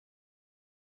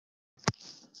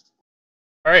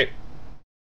Alright,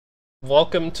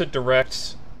 welcome to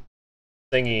Direct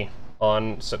Thingy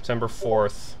on September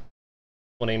 4th,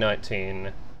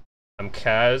 2019. I'm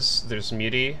Kaz, there's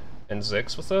Mutii and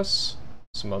Zix with us,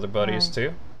 some other buddies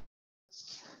too.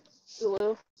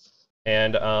 Hello.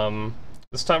 And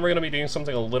this time we're going to be doing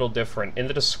something a little different. In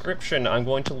the description, I'm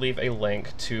going to leave a link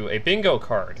to a bingo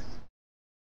card.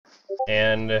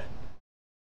 And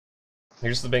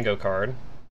here's the bingo card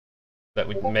that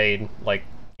we made, like,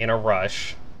 in a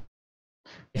rush.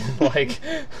 In, like,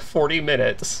 40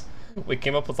 minutes. We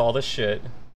came up with all this shit.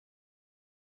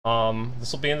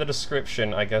 This will be in the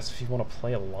description, I guess, if you want to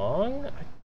play along?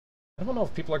 I don't know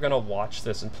if people are going to watch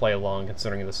this and play along,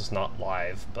 considering this is not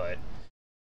live, but...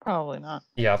 Probably not.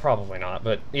 Yeah, probably not,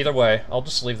 but either way, I'll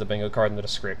just leave the bingo card in the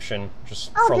description,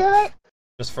 just I'll do it.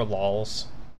 Just for lols.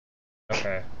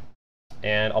 Okay.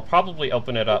 And I'll probably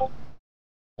open it up...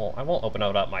 Well, I won't open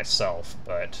it up myself,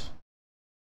 but...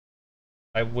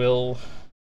 I will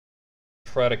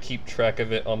try to keep track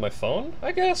of it on my phone,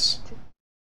 I guess?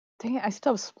 Dang it, I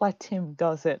still have Splat Tim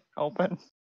does it open.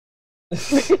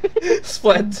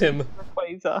 Splat Tim.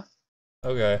 Rayquaza.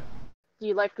 Okay. Do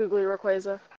you like Googly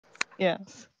Rayquaza?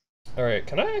 Yes. Alright,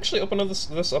 can I actually open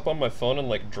this up on my phone and,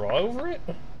 like, draw over it?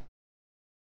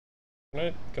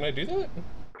 Can I do that?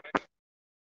 Is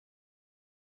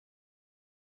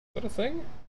that a thing?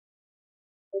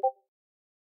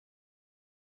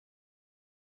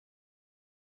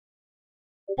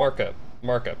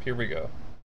 Markup, here we go.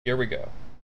 Here we go.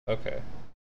 Okay.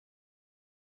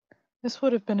 This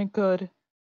would have been a good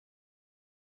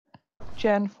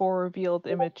Gen 4 revealed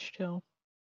image too.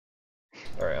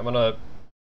 Alright, I'm gonna...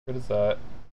 What is that?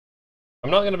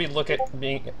 I'm not gonna be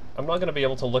I'm not gonna be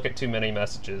able to look at too many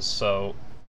messages, so...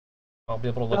 I'll be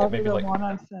able to look at maybe like... one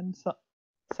I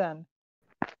send.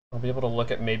 I'll be able to look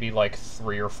at maybe like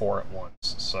 3 or 4 at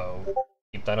once, so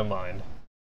keep that in mind.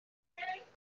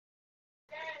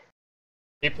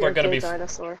 People are gonna be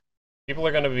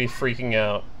freaking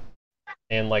out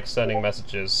and like sending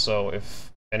messages, so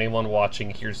if anyone watching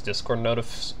hears Discord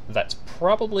notifs, that's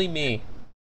probably me.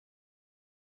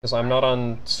 Because I'm not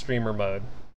on streamer mode.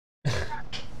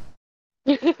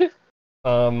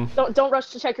 Don't rush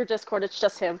to check your Discord, it's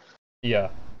just him. Yeah.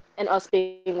 And us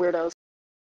being weirdos.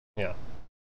 Yeah.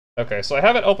 Okay, so I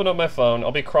have it open on my phone,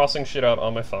 I'll be crossing shit out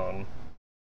on my phone.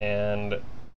 And...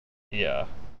 yeah.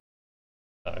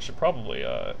 I should probably,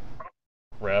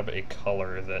 grab a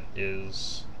color that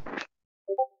is...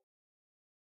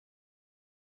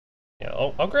 Yeah,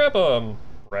 I'll grab,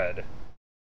 red.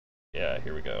 Yeah,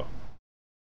 here we go.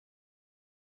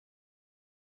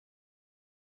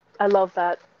 I love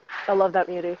that. I love that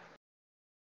Mutii.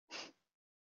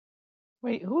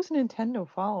 Wait, who's Nintendo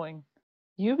following?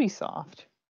 Ubisoft.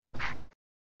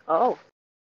 Oh.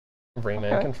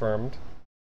 Rayman Okay. confirmed.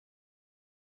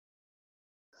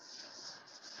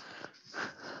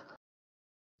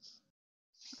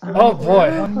 Oh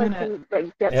boy! 1 I minute.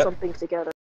 can get Yep. something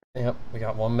together. Yep, we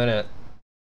got 1 minute.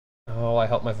 Oh, I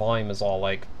hope my volume is all,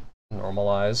 like,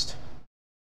 normalized.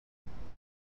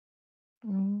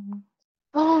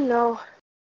 Oh no.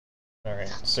 Alright,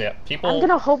 so yeah, people... I'm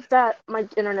gonna hope that my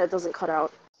internet doesn't cut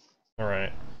out.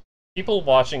 Alright. People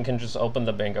watching can just open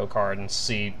the bingo card and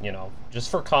see, you know, just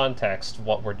for context,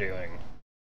 what we're doing.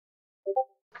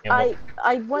 And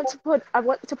I want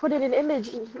to put in an image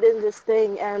in this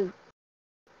thing, and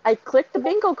I clicked the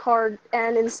bingo card,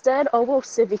 and instead, Obo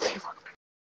Civi came up.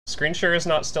 Screen share is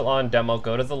not still on demo.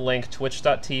 Go to the link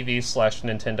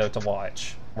twitch.tv/Nintendo to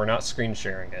watch. We're not screen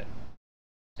sharing it.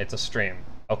 It's a stream.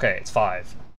 Okay, it's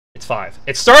 5. It's 5.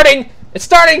 It's starting! It's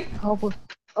starting!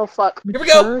 Oh fuck. Here we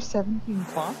go! Mature 17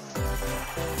 plus?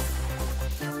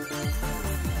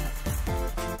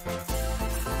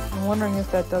 I'm wondering if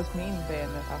that does mean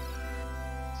Bayonetta.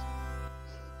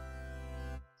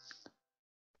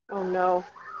 Oh no.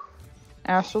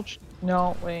 Astral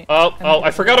no, wait. Oh, I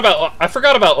forgot about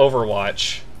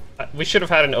Overwatch. We should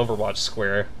have had an Overwatch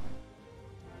square.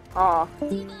 Aw.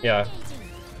 Yeah.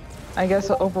 I guess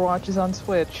Overwatch is on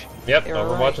Switch. Yep, You're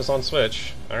Overwatch right. is on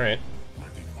Switch. Alright.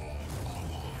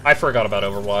 I forgot about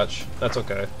Overwatch. That's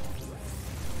okay.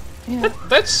 Yeah.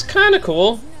 That's kinda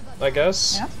cool, I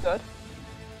guess. Yeah, that's good.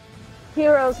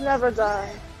 Heroes never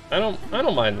die. I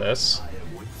don't mind this.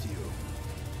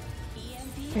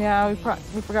 Yeah, we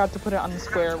forgot to put it on the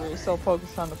square. We were so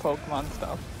focused on the Pokemon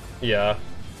stuff. Yeah.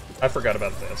 I forgot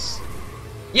about this.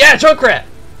 Yeah, Junkrat!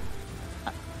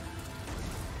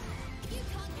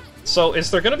 So, is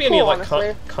there gonna be any, Cool, like,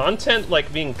 honestly. content,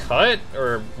 like, being cut,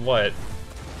 or what?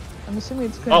 I'm assuming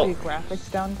it's gonna be a graphics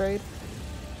downgrade.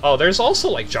 Oh, there's also,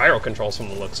 like, gyro controls from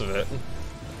the looks of it.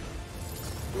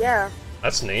 Yeah.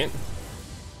 That's neat.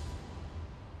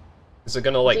 Is it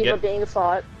gonna like Diva get? being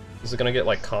thought. Is it gonna get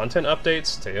like content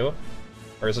updates too,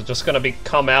 or is it just gonna be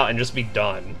come out and just be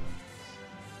done?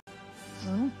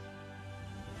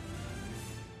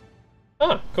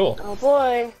 Huh, cool. Oh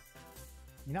boy.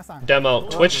 Demo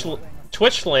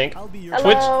Twitch link. I'll be your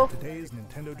Hello. host for today's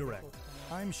Nintendo Direct.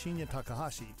 I'm Shinya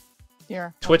Takahashi,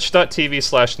 Here.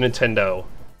 Twitch.tv/Nintendo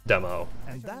demo.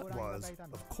 and that was,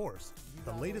 of course,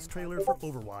 the latest trailer for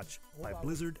Overwatch by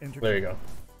Blizzard Entertainment. There you go.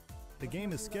 The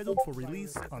game is scheduled for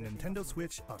release on Nintendo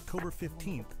Switch October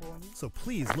 15th, so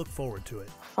please look forward to it.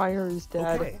 Fire is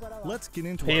dead. Okay, let's get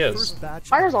into He our is. first batch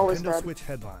Fire's of always Nintendo dead. Switch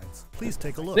headlines. Please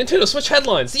take a look. Nintendo Switch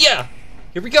headlines. Yeah,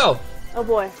 here we go. Oh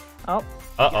boy. Oh,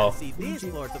 Uh-oh. See these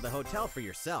floors of the hotel for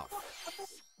yourself.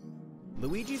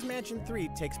 Luigi's Mansion 3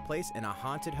 takes place in a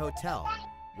haunted hotel,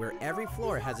 where every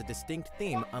floor has a distinct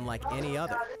theme unlike any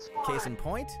other. Case in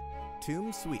point,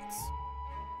 Tomb Suites.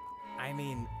 I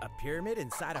mean, a pyramid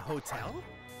inside a hotel?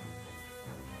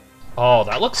 Oh,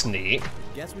 that looks neat.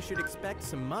 Guess we should expect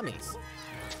some mummies,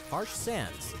 harsh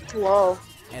sands, Whoa.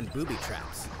 and booby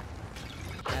traps.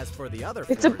 As for the other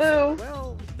It's a floors, boo.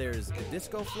 well, there's a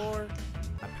disco floor,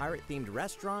 a pirate-themed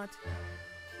restaurant.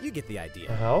 You get the idea.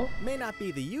 The hell? May not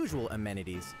be the usual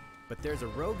amenities, but there's a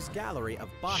rogues gallery of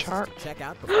bosses Shark. to check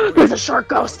out before There's you a shark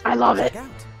ghost. I love it. check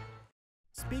out.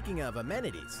 Speaking of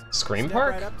amenities, Scream step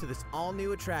Park? right up to this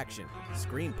all-new attraction,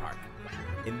 Scream Park.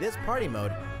 In this party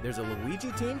mode, there's a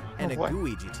Luigi team and Oh, a boy.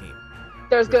 Gooigi team.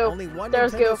 There's With Goo. only one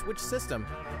There's Nintendo Goo. Switch system,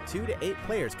 2 to 8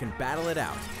 players can battle it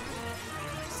out.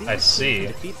 See I which team see. can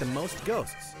defeat the most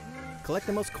ghosts. Collect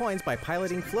the most coins by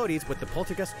piloting floaties with the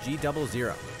Poltergust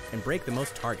G00 and break the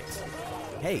most targets.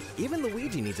 Hey, even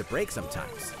Luigi needs a break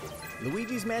sometimes.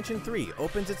 Luigi's Mansion 3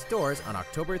 opens its doors on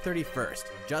October 31st,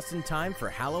 just in time for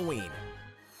Halloween.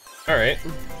 All right.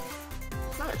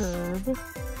 curb.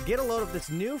 Get a load of this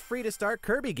new free-to-start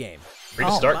Kirby game. Free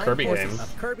to Oh, start Combined Kirby forces game.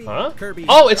 of Kirby, Huh? Kirby,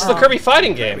 Oh, it's the Oh. Kirby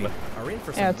fighting Kirby game. are in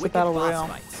for some Yeah, it's a wicked battle boss royale.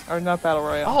 fights. Or not battle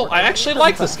royale. Oh, I actually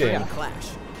like this game. Kirby Clash.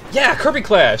 Yeah, Kirby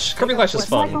Clash. Kirby Clash is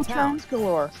Cycle fun. trans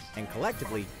galore. And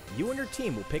collectively, you and your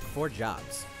team will pick 4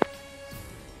 jobs.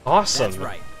 Awesome. That's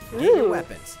right. Get your Ooh.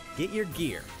 weapons, get your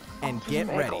gear, and get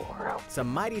ready.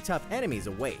 Some mighty tough enemies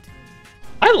await.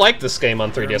 I like this game on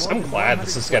There are 3DS. more I'm than glad 100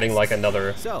 this is getting like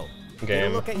another So, get a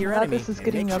game. look at your I'm glad enemy this is and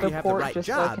getting make sure another you have the port right just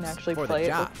so I can jobs actually for the play it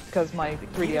job. because my The key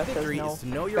to 3DS has victory no is to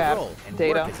know your bad role and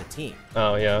data. work as a team.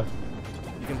 Oh yeah.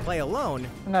 You can play alone,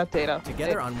 Not data.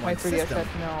 Together on My one 3DS system.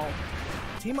 had no.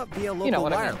 team up via local You know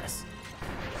what I mean. wireless,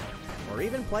 or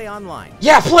even play online.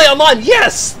 Yeah, play online.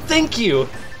 Yes. Thank you.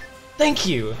 Thank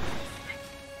you.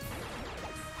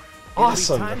 It'll be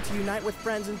Awesome. time to unite with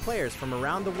friends and players from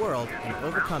around the world and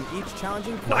overcome each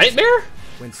challenging quest Nightmare?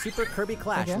 when Super Kirby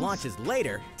Clash guess. launches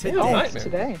later Ew, today. Oh, Nightmare.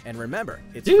 today. And remember,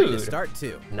 it's free to Dude. start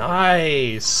too.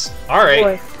 Nice. All right.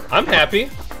 Boy. I'm happy.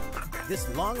 This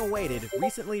long-awaited,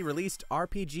 recently released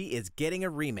RPG is getting a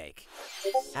remake.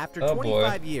 After Oh, boy.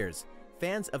 25 years,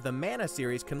 fans of the Mana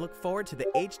series can look forward to the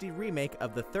HD remake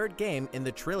of the 3rd game in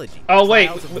the trilogy. Oh wait.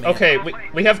 Trials of Mana. Okay.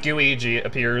 We have Gooigi From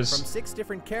appears. 6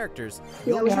 different characters,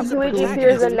 Yeah, you'll we choose have a Luigi protagonist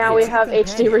appears and now we and have 2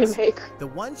 HD companions. remake. The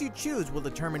ones you choose will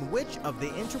determine which of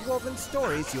the interwoven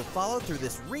stories you'll follow through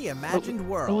this reimagined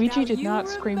world. Luigi did Now not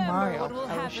you scream remember Mario. what will I was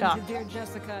happen shocked. to dear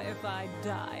Jessica if I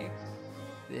die.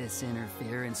 This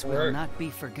interference Or- will not be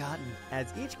forgotten.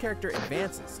 As each character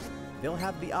advances, they'll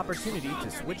have the opportunity to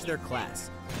switch their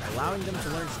class, allowing them to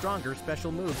learn stronger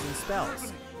special moves and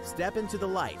spells. Step into the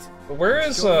light. Where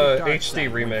is Show your dark HD side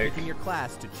when remake? picking your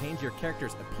class to change your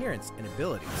character's appearance and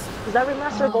abilities. Does that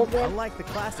remaster of old game? Unlike the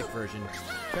classic version,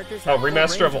 characters Oh, have full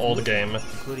remaster range of old movement, game.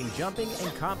 including jumping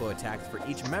and combo attacks for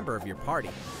each member of your party.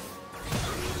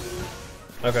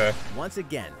 Okay. Once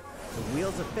again, the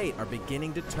wheels of fate are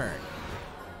beginning to turn.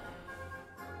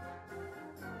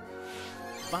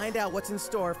 Find out what's in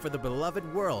store for the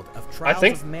beloved world of Trials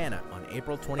think- of Mana on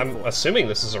April I'm 24th. assuming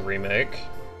this is a remake.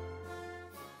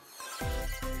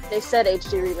 They said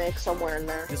HD remake somewhere in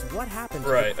there. Just what happened to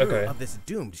Right, the crew okay. of this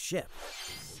doomed ship?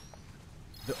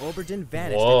 The Aubergine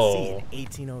vanished Whoa. at sea in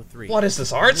 1803. What is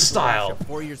this art Only to wash style? up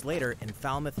 4 years later in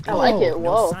Falmouth. I like England. it,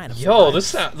 No whoa. sign of Yo,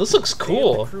 survivors. this looks The fate of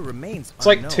cool. the crew remains It's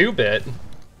like unknown. 2-bit.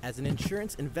 As an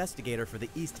insurance investigator for the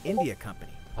East India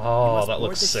Company, you Oh, must that board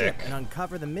looks the ship sick. and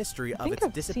uncover the mystery of think its I've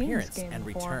seen this disappearance game and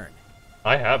before. return.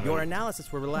 I haven't. Your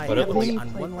analysis will rely But it heavily looks- on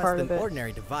one Played less part than of it.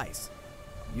 ordinary device.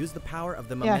 Use the power of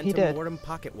the Yeah, he Momentum did. Mortem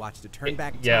pocket watch to turn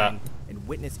back time Yeah. and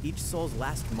witness each soul's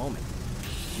last moment.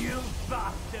 You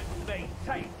bastards may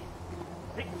take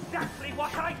exactly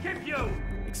what I give you!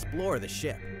 Explore the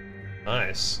ship,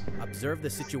 Nice. observe the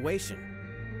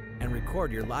situation, and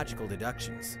record your logical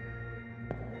deductions.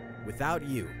 Without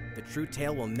you, the true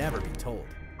tale will never be told.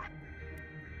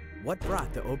 What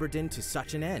brought the Oberdin to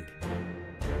such an end?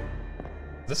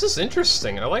 This is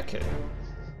interesting. I like it.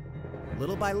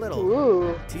 Little by little,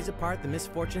 Ooh. tease apart the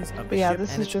misfortunes of the Yeah, ship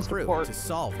this and is its just a crew port. to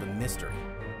solve the mystery.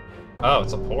 Oh,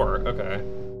 it's a port. Okay.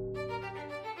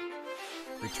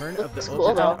 Return of the That's cool,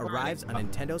 Oberdin though. arrives on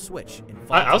Nintendo Switch in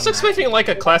fall I was 2019. expecting like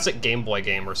a classic Game Boy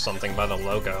game or something by the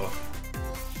logo.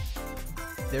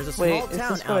 There's a Wait, small is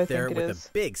town this what I out there think it with is?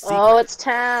 a big secret. Oh, it's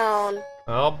town.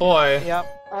 Oh boy.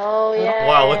 Yep. Oh yeah.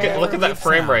 Wow, look at that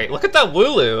frame rate. Look at that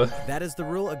Wooloo. That is the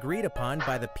rule agreed upon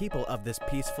by the people of this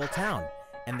peaceful town,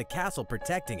 and the castle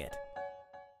protecting it.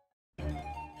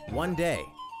 One day,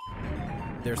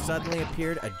 there suddenly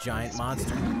appeared a giant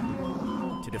monster.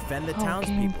 To defend the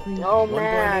townspeople, Oh one boy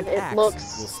man, named it Axe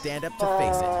looks. will stand up to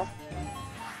face it.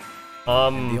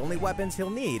 The only weapons he'll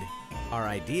need are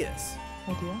ideas.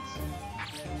 Ideas?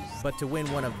 But to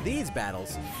win one of these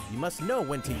battles, you must know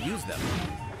when to use them.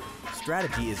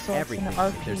 Strategy is So it's an everything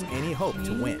if there's any hope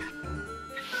to win.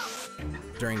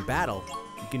 During battle,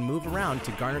 you can move around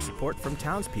to garner support from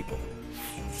townspeople.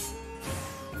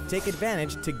 Take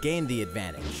advantage to gain the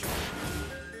advantage.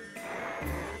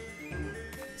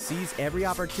 Seize every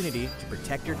opportunity to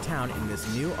protect your town in this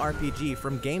new RPG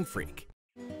from Game Freak.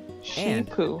 And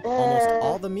Sheepoo. almost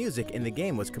all the music in the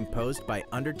game was composed by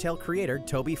Undertale creator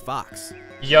Toby Fox.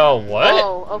 Yo, what?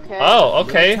 Oh, okay. Oh,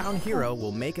 okay. Your town hero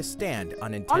will make a stand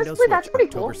on Nintendo Honestly, Switch that's pretty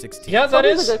October cool. 16th. Yeah, that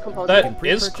Toby's is a good composer. that You can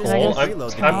is pre-purchase cool. and I'm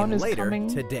reload the Town game is later coming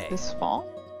today. this fall?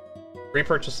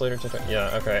 repurchase later today.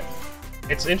 Yeah, okay.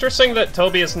 It's interesting that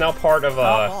Toby is now part of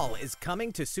Ball is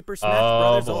coming to Super Smash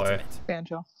Oh, Bros. boy. Ultimate.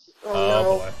 Banjo. Oh no.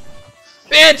 boy.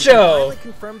 We can Banjo! finally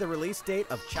confirm the release date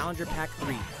of Challenger Pack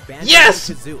 3. Banjo Yes!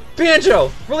 and Kazooie. Banjo!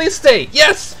 Release date!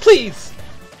 Yes, please!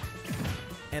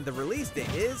 And the release date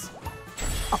is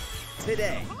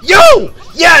today. Yo!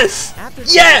 Yes! After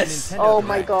Yes! Nintendo Oh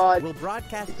my Direct, God. We'll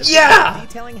broadcast a Yeah! video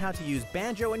detailing how to use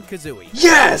Banjo and Kazooie.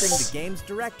 Yes! Featuring the game's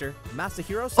director,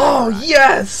 Masahiro Oh, Sakurai.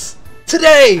 yes!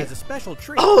 Today! As a special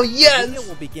treat, Oh, the yes! video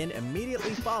will begin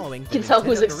immediately following the Can tell Nintendo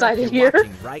who's Direct excited you're here.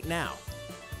 watching right now.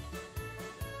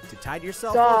 To tide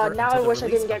yourself God, over now until I the wish I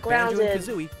release didn't get of Banjo and grounded.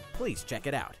 Kazooie, please check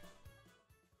it out.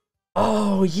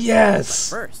 Oh, But yes!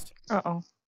 first, Uh-oh.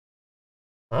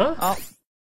 Huh? Oh.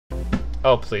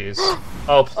 Oh, please.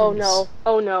 Oh, please. Oh no.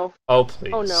 Oh no. Oh,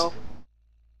 please. Oh no.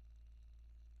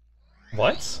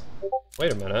 What?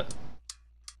 Wait a minute.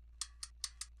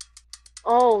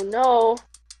 Oh no.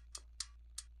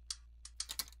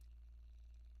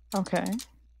 Okay.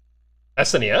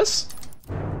 SNES?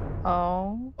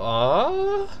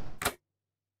 Oh.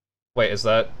 Wait, is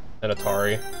that an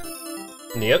Atari?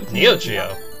 Neo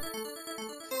Geo.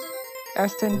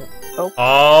 Aston. Oh.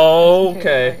 Oh,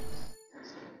 okay.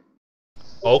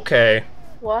 Okay.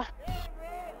 What?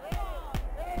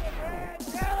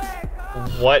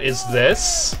 What is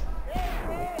this?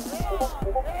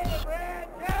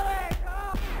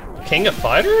 King of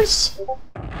Fighters?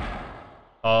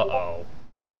 Uh-oh.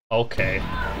 Okay.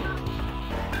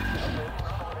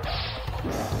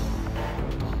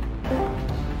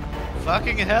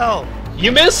 Fucking hell!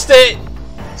 You missed it!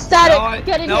 Static!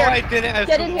 Get in no, here! I didn't.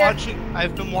 Get in here!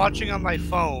 I've been watching on my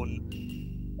phone.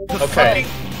 The Okay.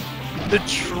 The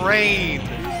train.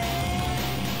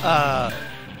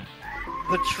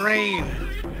 The train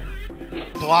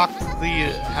blocked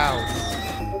the house.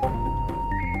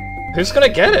 Who's gonna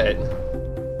get it?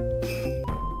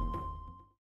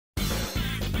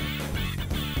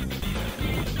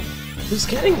 Who's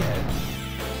getting it?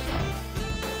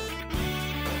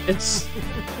 It's...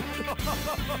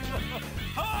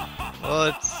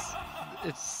 Well,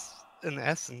 it's an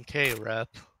S&K rep.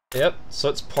 Yep, so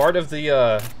it's part of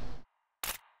the,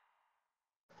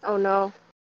 Oh no.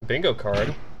 bingo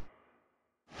card.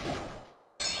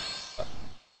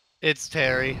 It's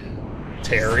Terry.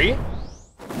 Terry?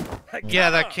 Yeah,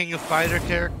 that King of Fighter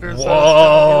character.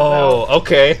 Whoa!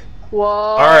 Okay. Whoa.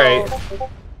 Alright.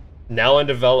 Now in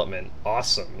development.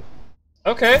 Awesome.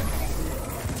 Okay.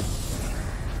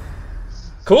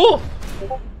 Cool.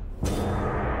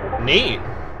 Neat.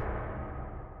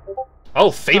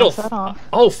 Oh, Fatal. Cross that off.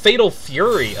 Oh, Fatal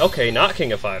Fury. Okay, not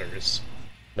King of Fighters.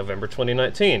 November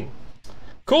 2019.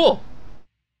 Cool.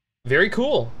 Very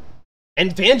cool.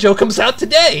 And Banjo comes out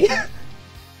today.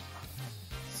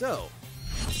 so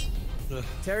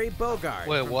Terry Bogard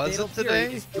Wait, from was Fatal it Fury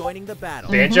today? is joining the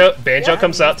battle. Banjo Yeah.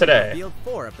 comes out today. Revealed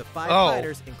 4 of the 5 Oh.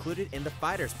 fighters included in the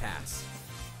Fighters Pass.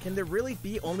 Can there really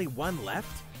be only one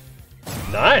left?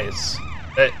 Nice.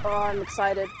 Oh, I'm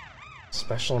excited.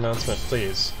 Special announcement,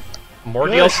 please. More We're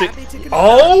DLC. happy to confirm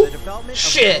Oh the development of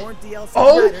shit! more DLC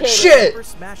Oh titles for shit! Super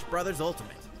Smash Bros.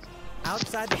 Ultimate.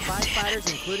 outside the 5 fighters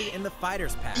included in the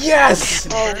Fighters Pack. Yes!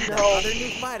 You can confirm that other new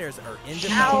fighters are in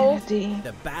development.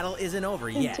 The battle isn't over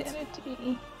yet.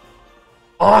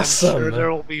 Awesome! I'm sure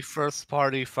there will be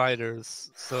first-party fighters,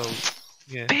 so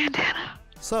yeah. Bandana.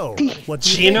 So, what do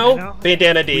you Chino, think?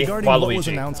 Bandana D, Regarding what was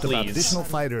Waluigi, announced about please. additional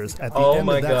fighters at the Oh end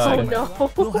my of that God. segment, Oh,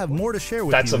 no. we'll have more to share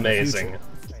with That's you in the amazing. future.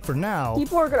 For now,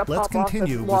 People are gonna let's pop off if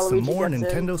continue with some Waluigi more gets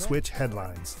in. Nintendo Switch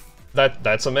headlines.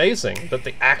 That's amazing that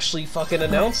they actually fucking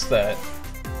announced that.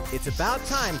 It's about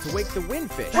time to wake the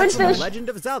Windfish Windfish. from The Legend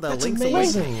of Zelda That's Link's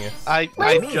amazing. Awakening. I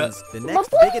It means just the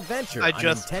next big adventure I on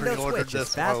just Nintendo pre-ordered Switch is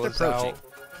this fast while it was approaching.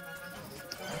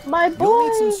 Oh, my boy. You'll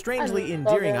meet some strangely I love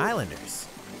endearing it. islanders.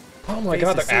 Oh my Face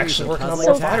god, a they're series actually of working on puzzling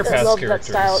more Fighter tasks. Pass I love that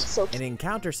style. characters. It's so And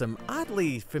encounter some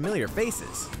oddly familiar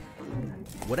faces.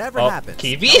 Whatever Oh, happens,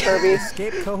 Kiwi? Kirby.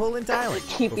 escape Koholint Island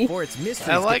Kiwi. before its mysteries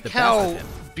I like get the best of how him.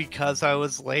 because I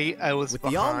was late, I was With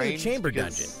the behind. all-new chamber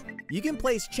because dungeon, you can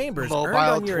place chambers mobile earned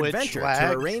on your Twitch adventure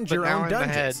lagged, to arrange but your now own I'm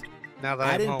ahead. dungeons. Now that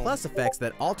Add I'm in home. plus effects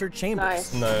that alter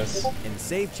chambers. Nice. Nice. And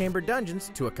save chamber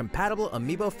dungeons to a compatible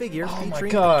amiibo figure Oh my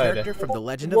featuring God. a character from the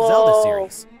Legend of Whoa. Zelda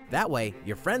series. That way,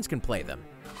 your friends can play them.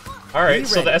 Alright, Be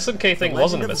so the ready. SMK thing The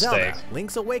wasn't a Legend of mistake. Zelda,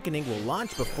 Link's Awakening will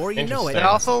launch before you know it. Interesting. It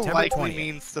also on September likely 20th.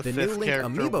 means the The fifth new Link character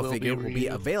amiibo will figure be will be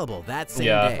real. available that same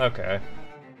Yeah, day. okay.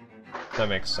 That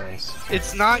makes sense.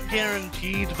 It's not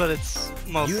guaranteed, but it's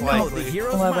most You know likely. the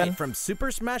hero's 11. might from Super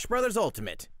Smash Bros.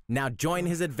 Ultimate. Now join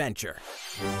his adventure.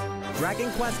 Dragon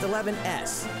Quest XI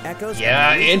S Echoes of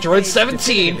Yeah, an Elite Android Age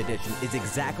 17. Definitive Edition is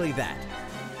exactly that.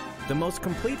 The most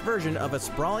complete version of a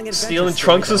sprawling adventure Stealing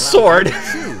story Trunks' that allows sword. you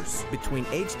to choose between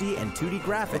HD and 2D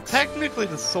graphics. Technically,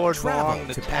 the sword Travel belonged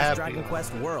to to past Tabby. Dragon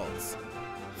Quest worlds.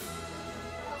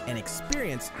 And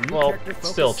experience new Well,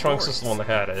 character-focused still, Trunks is the stories. one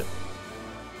that had it.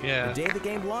 Yeah. The day the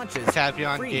game launches,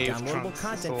 Tavion free gave downloadable Trunks the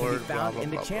content sword, can be found blah, in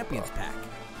the blah, blah, Champions blah. Pack,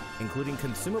 including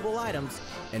consumable items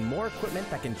and more equipment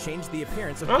that can change the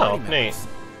appearance of Oh, party neat. members.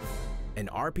 An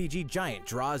RPG giant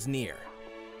draws near.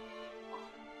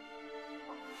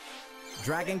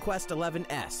 Dragon Quest XI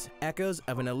S Echoes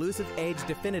of an Elusive Age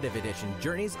Definitive Edition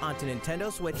journeys onto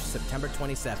Nintendo Switch September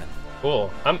 27th.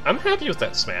 Cool. I'm happy with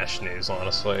that Smash news,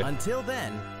 honestly. Until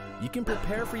then, you can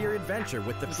prepare for your adventure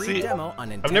with the free See, demo on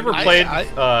Nintendo. I've never I- played,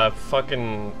 I-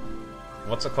 fucking...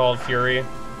 What's it called? Fury?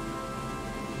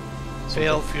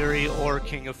 Fatal Fury or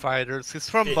King of Fighters. It's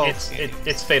from both.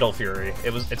 It's Fatal Fury.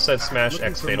 It said Smash Looking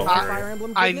X for Fatal more Fury. Fire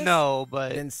Emblem I goodness? know, but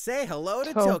Then say hello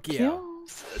to Tokyo.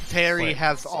 Terry Wait.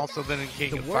 has also been in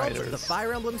King The of worlds Fighters. of the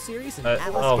Fire Emblem series and Oh,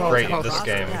 Atlas great, Cross this Cross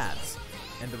game. Paths.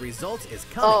 And the result is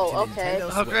coming Oh, to okay. Nintendo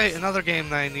Oh, Switch. great! Another game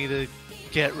that I need to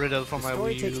get rid of on The my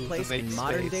story Wii takes U to place make in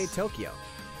modern-day space. Tokyo,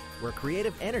 where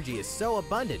creative energy is so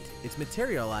abundant it's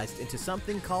materialized into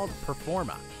something called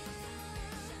Performa,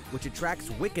 which attracts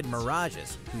wicked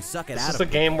mirages who suck it This out is of the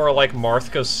you. game where, like,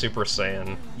 Marth goes Super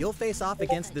Saiyan. You'll face off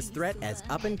against this threat as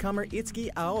up-and-comer Itsuki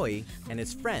Aoi and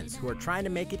his friends who are trying to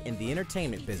make it in the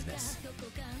entertainment business.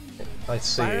 I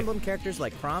see. Fire Emblem characters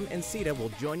like Chrom and Sita will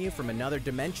join you from another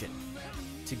dimension.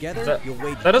 Together, That, you'll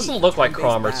wage that doesn't deep look like turn-based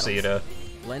Chrom or battles, Sita.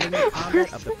 blending the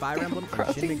combat of the Fire Emblem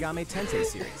and Shin Megami Tensei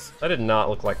series. That did not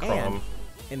look like Chrom.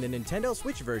 And in the Nintendo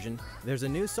Switch version, there's a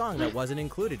new song that wasn't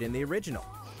included in the original.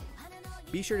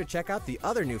 Be sure to check out the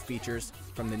other new features,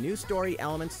 from the new story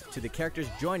elements to the characters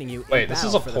joining you Wait, in this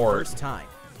is battle a for port. the first time.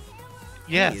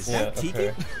 Yes. Hey, is Yeah, that Tiki?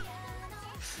 okay.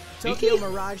 Tokyo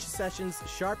Mirage Sessions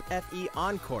Sharp FE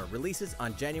Encore releases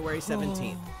on January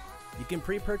 17th. You can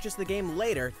pre-purchase the game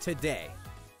later today.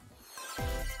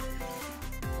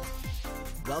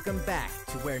 Welcome back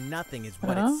to where nothing is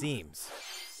what it seems.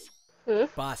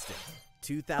 Boston,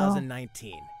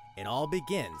 2019. It all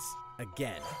begins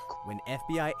again when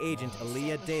FBI agent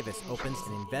Aaliyah Davis opens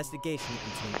an investigation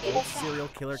into an old serial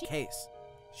killer case.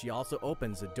 She also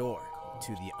opens a door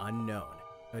to the unknown.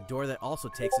 A door that also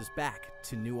takes us back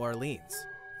to New Orleans,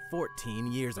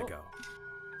 14 years ago.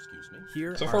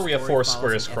 Here, So our far we have story 4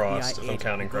 follows squares an crossed, FBI if I'm agent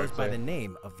counting who goes by correctly. the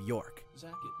name of York.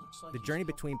 The journey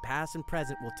between past and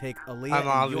present will take Aaliyah I'm and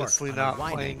obviously York on not a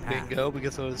winding playing path. bingo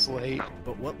because I was late.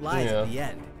 But what lies Yeah. at the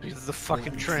end? Because of the Will fucking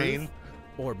it be train. truth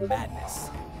or madness?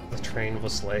 The train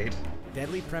was late.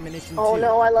 Deadly Premonition Oh 2,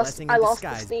 no, I A lost- Blessing I in lost the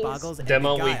Disguise, sneeze. boggles and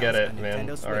Demo, we beguiles get it, on man.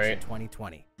 Nintendo Switch Alright. in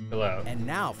 2020. Hello. And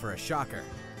now for a shocker.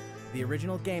 The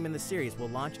original game in the series will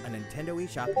launch on Nintendo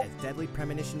eShop as Deadly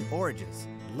Premonition Origins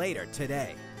later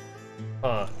today.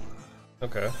 Huh.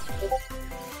 Okay.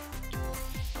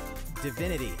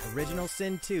 Divinity Original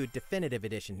Sin 2 Definitive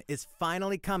Edition is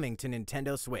finally coming to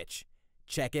Nintendo Switch.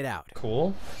 Check it out.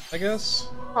 Cool, I guess.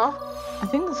 Huh? I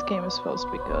think this game is supposed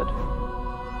to be good.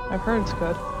 I've heard it's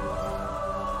good.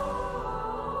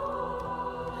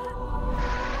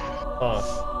 Huh.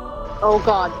 Oh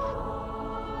god.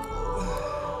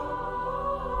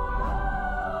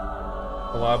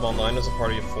 Collab online as a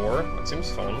party of 4. That seems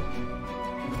fun.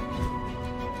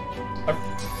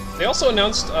 They also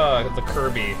announced the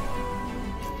Kirby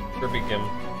game.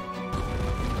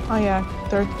 Oh yeah,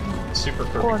 they're Super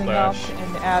Kirby porting up Clash.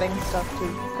 and adding stuff to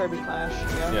Kirby Clash.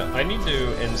 Yeah. Yeah, I need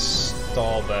to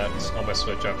install that on my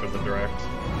Switch after the Direct.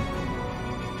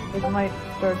 They might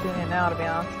start doing it now, to be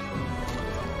honest.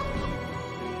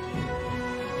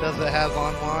 Does it have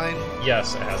online?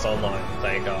 Yes, it has online.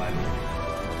 Thank God.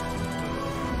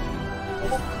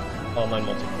 Online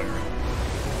multiplayer.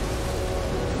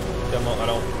 Demo.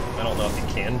 I don't know if you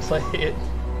can play it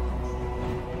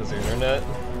because of the internet.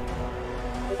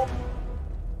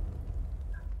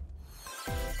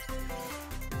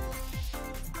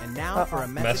 And now for a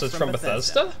Message from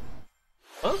Bethesda?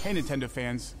 Huh? Hey Nintendo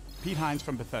fans, Pete Hines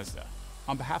from Bethesda.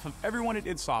 On behalf of everyone at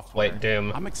id Software, Wait,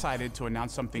 Doom. I'm excited to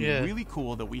announce something Yeah. really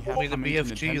cool that we have Only the coming to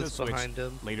BFG Nintendo is Switch behind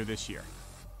him. later this year.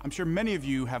 I'm sure many of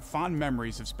you have fond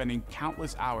memories of spending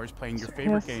countless hours playing your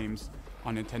favorite games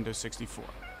on Nintendo 64.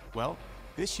 Well,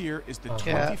 this year is the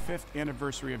 25th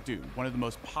anniversary of Doom, one of the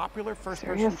most popular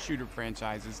first-person shooter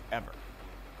franchises ever.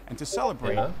 And to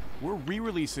celebrate, we're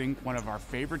re-releasing one of our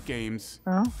favorite games,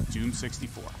 Doom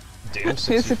 64. Doom Is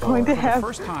it 64. going to For the have?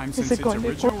 first time is since it its going to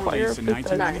original require release in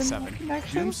Bethesda 1997,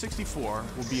 connection? Doom 64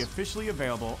 will be officially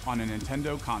available on a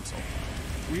Nintendo console.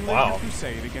 Relive your Wow.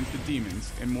 crusade against the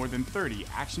demons in more than 30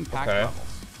 action-packed Okay. levels.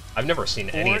 I've never seen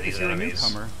any Or of if these you're enemies. a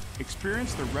newcomer,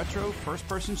 experience the retro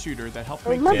first-person shooter that helped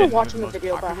I make remember Doom one of watching the the most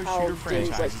video about popular how shooter Doom's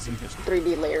like franchises in history.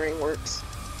 3D layering works.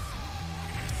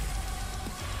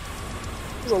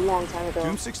 It was a long time ago.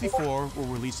 Doom 64 will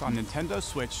release on Nintendo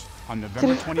Switch on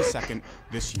November 22nd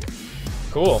this year.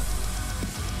 Cool.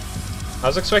 I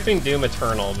was expecting Doom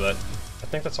Eternal, but I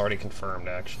think that's already confirmed,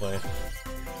 actually.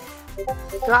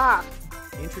 Ah!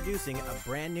 Introducing a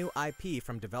brand new IP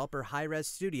from developer Hi-Rez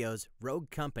Studios, Rogue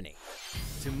Company.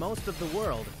 To most of the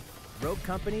world, Rogue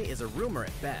Company is a rumor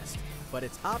at best, but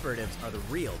its operatives are the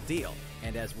real deal.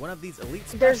 And as one of these elite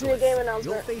There's a new specialists, game you'll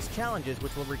announcement. face challenges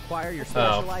which will require your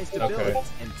specialized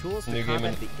abilities and tools to New game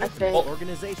combat the I infamous think.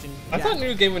 organization. I thought Jackal.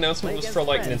 new game announcement Play was against for,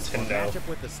 like, friends or Nintendo match up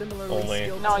with a similarly only.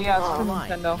 skilled No, team yeah, it's for online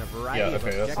Nintendo. in a variety Yeah, of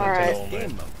okay, that's objective-based Nintendo only.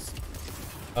 game modes.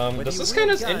 Whether Does you this wield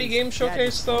count as guns, indie game showcase,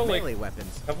 gadgets, though? or Like, melee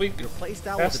weapons, have we your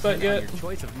playstyle will passed that depend on yet? your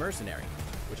choice of mercenary,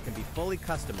 which can be fully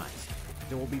customized.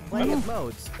 There will be plenty of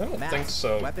modes, I don't maps, think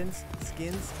so. weapons,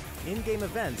 skins, in-game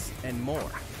events, and more.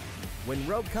 When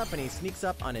Rogue Company sneaks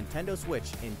up on Nintendo Switch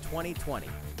in 2020.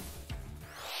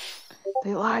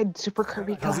 They lied. Super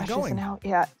Kirby How's Clash it going? isn't out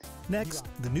yet. Next,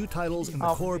 the new titles in the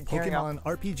Oh, core here we go. Pokemon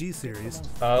RPG series,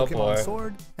 Oh, Pokemon boy.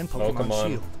 Sword and Pokemon Pokemon.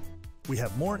 Shield. We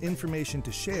have more information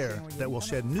to share that will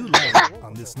shed new light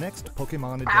on this next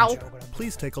Pokemon adventure.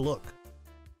 Please take a look.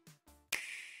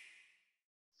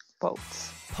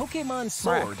 Boats. Pokemon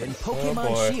Sword and Pokemon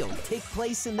boy. Shield take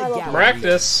place in the I love Galar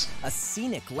Maractus. region, a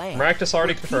scenic land. Maractus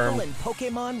already where confirmed. People and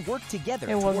Pokemon work together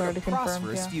It was toward already a confirmed,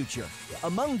 prosperous yeah. future.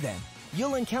 Among them,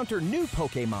 you'll encounter new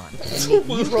Pokemon and meet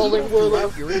new Rolling people Wooloo.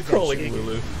 throughout your adventure. Rolling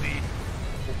Lulu.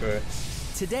 Okay.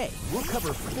 Today, we'll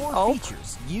cover 4 Oh.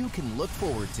 features you can look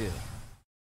forward to.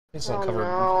 He's Oh uncovered.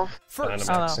 no. First,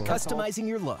 Dynamaxing. customizing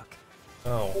your look.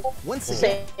 Oh. Once Cool.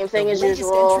 again, Same thing the as latest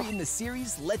usual. entry in the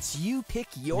series lets you pick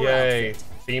your Yay. outfit.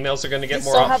 Females are gonna get We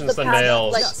more still have options the than past,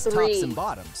 males. like, Just 3. tops and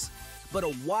bottoms, but a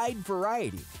wide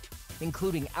variety,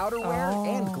 including outerwear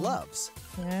and gloves.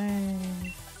 Yay.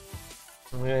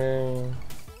 Yay.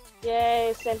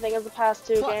 Yay, same thing as the past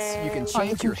 2 Plus, games. you can Oh, you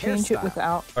change can your change it hairstyle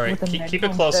without. Alright, with a keep a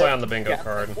menu close instead. eye on the bingo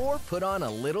card. or put on a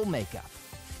little makeup.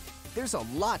 There's a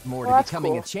lot more Well, to that's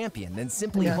becoming cool. a champion than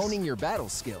simply Yes. honing your battle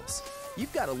skills.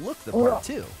 You've got to look the Oh. part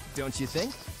too, don't you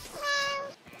think?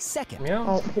 Second, Meow.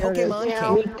 Oh, here it is. Pokemon Yeah.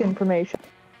 Camp. Leaked information.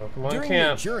 Pokemon During your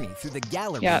Camp. journey through the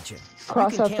Galar Yeah, region,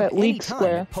 cross you can out camp that leak anytime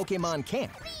square. at Pokemon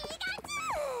Camp.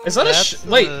 Is that That's,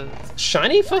 wait,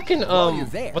 shiny fucking, While you're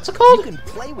there, what's it you called? can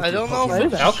play with I your don't know Pokemon.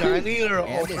 if it's Alchemy? shiny or And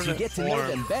as you alternate get to know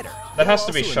them form. better, That has you'll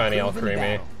to be also shiny improve in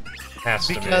Alcremie. battle. Has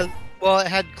to Because, be. well, it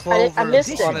had clover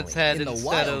missed on it. its head in the instead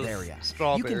wild of area, you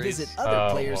strawberries. can visit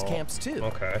other players' well, camps too.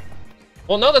 Okay.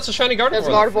 Well, no, that's a shiny Gardevoir. That's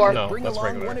Gardevoir. No, Bring that's along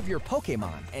regular. one of your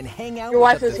Pokemon and hang out Your with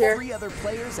wife up to is here. 3 other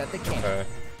players at the camp. Okay.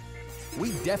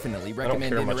 We definitely don't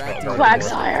recommend care much about interacting with Gardevoir. other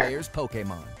Quagsire. players'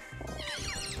 Pokemon.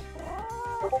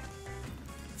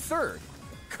 Third,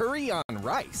 curry on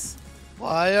rice.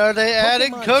 Why are they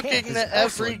adding Pokemon cooking Camp is to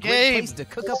also every a great game? place to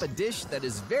cook up a dish that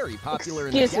is very popular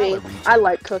in Excuse the Galar me, region. I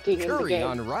like cooking in the Curry game.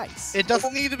 on rice. It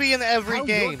doesn't need to be in every How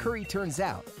game. your curry turns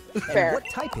out and Fair. what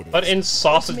type it is. But in ultimately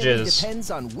sausages.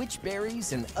 depends on which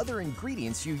berries and other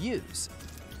ingredients you use.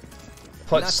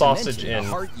 put Not to sausage mention in. the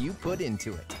heart you put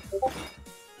into it.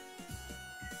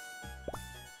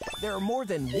 There are more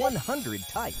than 100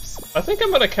 types. I think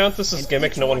I'm gonna count this as And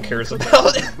gimmick each no one you cares collect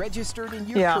about. is registered in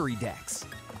your Yeah. curry decks.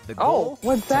 The Oh, goal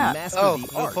what's that? to master Oh, the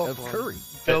the art of Pokemon. curry.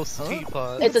 Ghost Huh?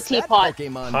 teapot. It's a What's that teapot.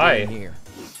 Pokemon Hi. doing here?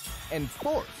 And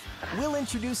fourth, we'll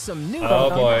introduce some new Oh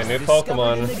boy, new discovered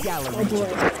Pokemon. in the Galar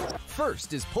region.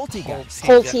 First is Poltegeist.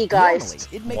 Poltegeist. Normally,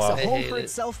 it makes Wow. a I home hate for it.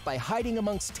 itself by hiding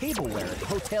amongst tableware at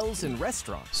hotels and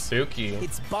restaurants. Spooky.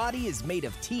 Its body is made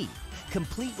of tea,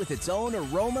 complete with its own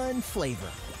aroma and flavor.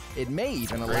 It may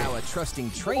even allow a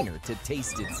trusting trainer to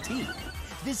taste its tea.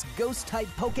 This ghost-type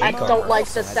Pokemon I don't like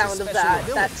also the has a sound of special that.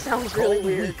 ability That sounds really called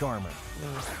weird. Weak armor.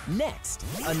 Next,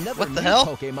 another What the new hell?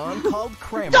 Pokemon called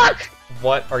Cramor. Duck!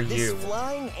 What are This you?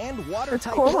 flying and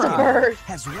water-type Cormorant. Pokemon Bird.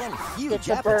 has one huge It's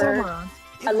a appetite. bird.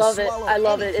 It I will love it. swallow I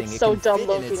love it. anything It's it so can dumb fit in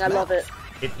looking. its I love mouth.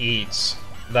 it. It eats.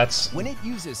 That's When it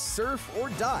uses surf or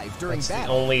dive during That's the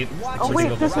battle, only watch Oh its wait,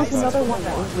 this was horizon another one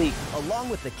that was leaked. along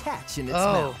with the catch in its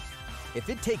Oh. mouth. If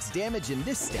it takes damage in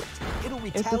this state, it'll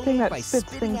the thing retaliate that by spits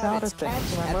spitting things out out its of things,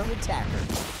 catch at remember? the attacker.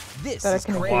 This That I is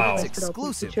can Craven's Wow.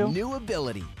 exclusive Pikachu. new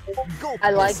ability. Gulp I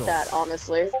like Missile. that,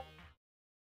 honestly.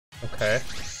 okay.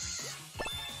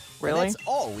 And Really? that's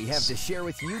all we have to share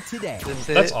with you today.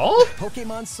 That's all?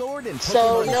 Pokemon Sword and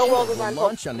So, Pokemon no Shield well-designed will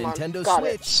launch on Pokemon. Nintendo Got it.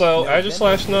 Switch. So, I just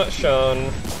November slash not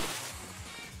shown.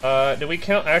 Do we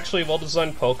count actually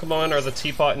well-designed Pokemon? Are the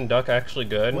Teapot and Duck actually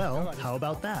good? Well, how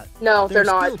about that? No, they're There's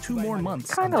not. still 2 more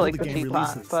months Kind of until like the the game teapot,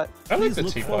 releases. but I like Please the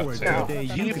look Teapot forward too. to the day you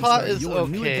can Teapot start is your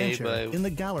new okay, adventure but- in the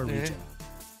Galar eh. region.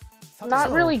 Not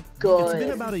So, really It's good.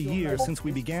 been about a year since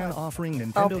we began offering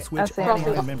Nintendo Oh, Switch that's Online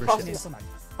Crossing- memberships. crossing-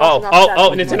 Oh, crossing off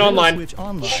oh, that. Nintendo Nintendo Online. Switch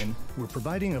Online, we're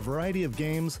providing a variety of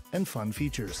games and fun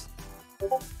features.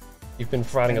 You've been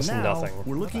providing And us now, nothing.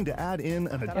 we're looking to add in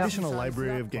an additional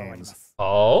library of games.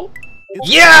 Oh? It's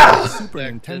Yeah! called the Super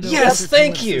Nintendo Yes, Entertainment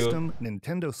thank you! System,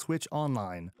 Nintendo Switch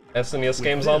Online. SNES With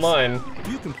games this, online.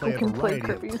 You can play You a can play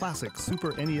variety of Kirby's. classic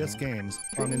Super NES games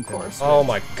on Nintendo Switch. Oh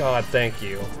my god, thank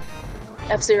you.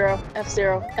 F-Zero,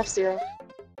 F-Zero, F-Zero.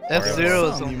 F-Zero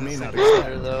is Some on you the may not Super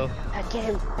expect. though. That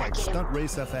game, that Like game. Stunt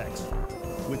Race FX,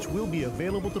 which will be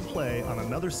available to play on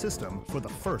another system for the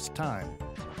first time.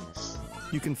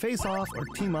 You can face off or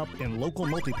team up in local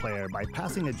multiplayer by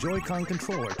passing a Joy-Con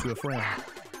controller to a friend.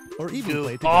 Or even Cool.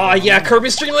 play together. Oh yeah, online. Kirby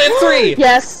Stream Land 3!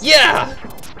 Yes! Yeah!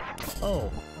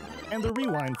 Oh, and the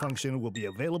rewind function will be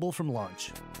available from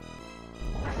launch.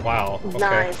 Wow, okay.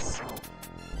 Nice.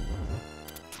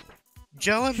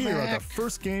 Joe and Here are the Mac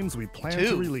first games we plan to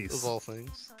 2, release. of all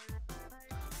things.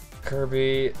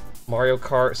 Kirby, Mario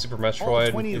Kart, Super All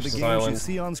Metroid, 20 of the Yoshi's games you Island.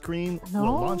 see on screen No.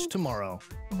 will launch tomorrow.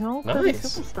 No, Kirby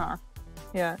Nice. Superstar.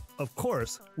 Yeah. Of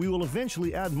course, we will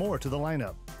eventually add more to the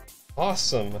lineup.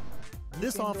 Awesome.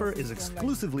 This offer is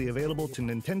exclusively available to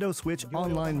Nintendo Switch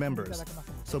Online members,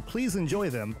 so please enjoy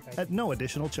them at no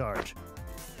additional charge.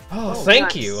 Oh, thank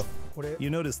nice. you. You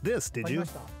noticed this, did you?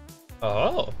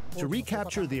 Oh. To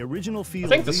recapture the original feel I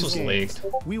think of this these was games,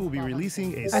 leaked. we will be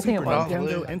releasing a I think Super it was, yeah.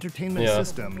 Nintendo Entertainment Yeah.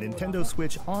 System Nintendo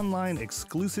Switch Online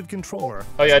exclusive controller.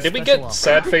 Oh yeah, as a did we special get offer.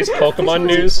 sad face Pokemon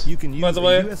news? You can use by the a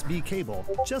way? USB cable,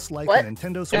 just like What? the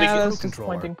Nintendo Switch Yeah, Pro that's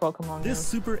controller. disappointing Pokemon This news.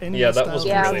 Super NES Yeah, that style was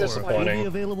Yeah, really controller will be disappointing.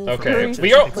 available for Okay, purchase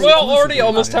we already exclusively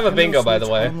almost on have a Nintendo bingo, by the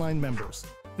Switch way. Online members.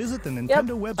 Visit the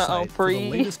Nintendo website for the free.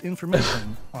 latest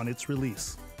information on its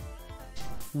release.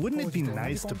 Wouldn't it be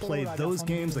nice to play those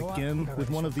games again with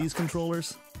one of these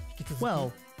controllers?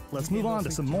 Well, let's move on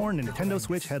to some more Nintendo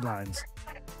Switch headlines.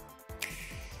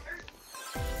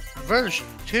 Version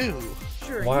 2.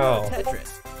 Sure, Wow. you know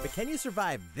Tetris, but can you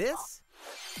survive this?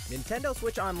 Nintendo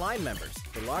Switch Online members,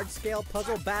 the large-scale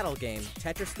puzzle battle game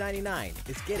Tetris 99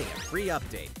 is getting a free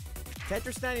update.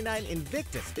 Tetris 99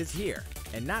 Invictus is here,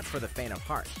 and not for the faint of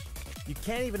heart. You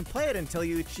can't even play it until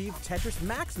you achieve Tetris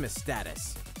Maximus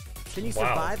status. Can you Wow.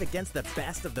 survive against the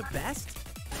best of the best?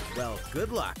 Well,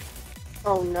 good luck.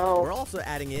 Oh no. We're also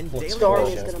adding in What's daily Stormy's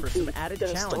missions gonna for some added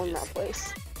storm challenges. that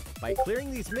place. By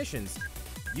clearing these missions,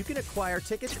 you can acquire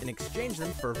tickets and exchange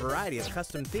them for a variety of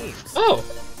custom themes. Oh,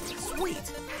 Sweet!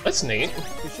 that's neat.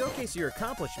 To showcase your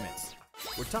accomplishments,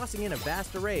 we're tossing in a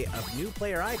vast array of new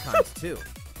player icons too.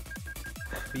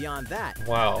 Beyond that,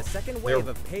 Wow. the second They're- wave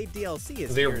of paid DLC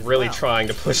is They're here as really well. trying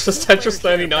to push this Players Tetris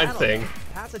share a 99 battle thing. map.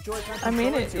 Pass a Joy-Con I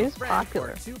mean, controller it to a is friend popular.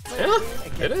 for a two-player Yeah,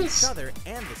 game it against is. each other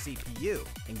and the CPU,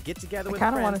 and get together I with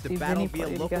kinda friends wanna to see battle Vinny via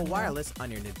play it local again now. wireless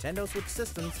on your Nintendo Switch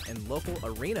systems in local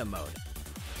arena mode.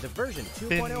 The version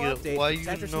 2.0 Vinny, update why of you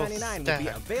Tetris no 99 will be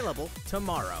stab? available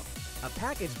tomorrow. A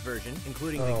packaged version,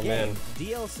 including Oh, the game, man.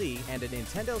 DLC, and a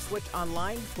Nintendo Switch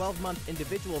Online 12-month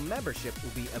individual membership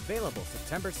will be available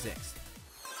September 6th.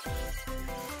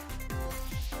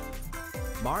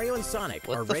 Mario and Sonic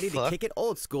are ready to kick it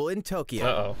old school in Tokyo.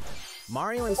 Uh-oh.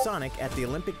 Mario and Sonic at the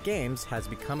Olympic Games has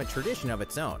become a tradition of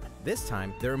its own. This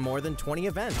time, there are more than 20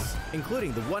 events,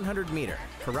 including the 100-meter,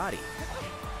 karate,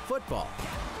 football,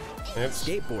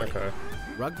 skateboarding,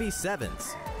 rugby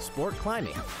sevens, sport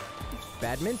climbing,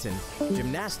 badminton,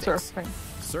 gymnastics,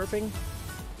 surfing,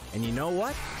 and you know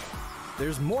what?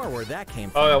 There's more where that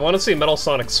came from. Oh, I want to see Metal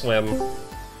Sonic swim.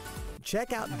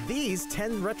 Check out these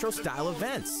 10 retro-style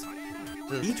events.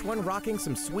 Each one rocking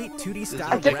some sweet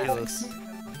 2D-style graphics.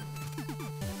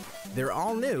 They're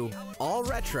all new, all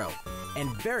retro, and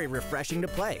very refreshing to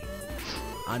play.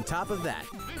 On top of that,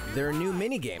 there are new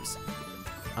mini-games,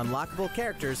 unlockable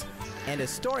characters, and a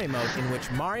story mode in which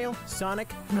Mario,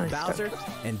 Sonic, Bowser,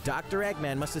 and Dr.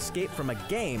 Eggman must escape from a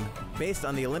game based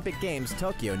on the Olympic Games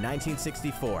Tokyo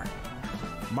 1964.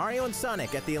 Mario and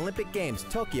Sonic at the Olympic Games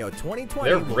Tokyo 2020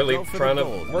 They're will really go for trying the to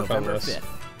gold work on November this.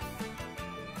 5th.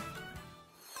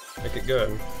 Make it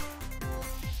good.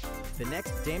 The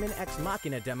next Damon X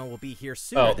Machina demo will be here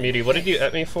soon. Oh, Mutii, what did you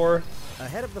at me for?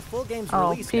 Ahead of the full game's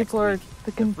release next are week,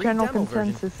 the free general demo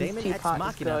version, consensus is Damon X Teapot is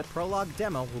Machina good. Prologue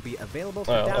demo will be available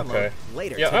for Oh, download okay.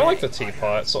 later Yeah, today. I like the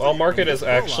Teapot, so I'll mark it as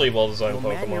actually well-designed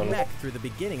You'll man your Pokemon. mech through the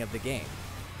beginning of the game.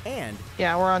 And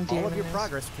yeah, we're on all Demon of your News.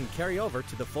 progress can carry over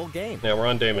to the full game. Yeah, we're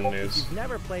on Damon If News. you've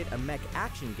never played a mech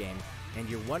action game and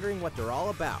you're wondering what they're all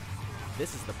about,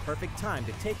 this is the perfect time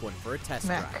to take one for a test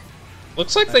drive.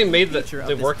 Looks like they made the Feature of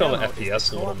they this worked on the demo is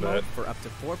FPS a little co-op mode bit. for up to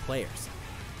 4 players.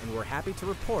 And we're happy to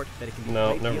report that it can be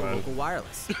No, played never via mind. local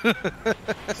wireless.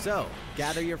 So,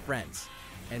 gather your friends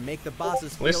and make the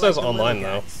bosses feel At least like that's the little online,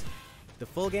 though. guys. The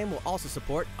full game will also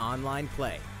support online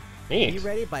play. Neat. Be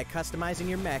ready by customizing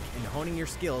your mech and honing your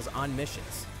skills on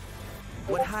missions.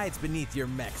 What hides beneath your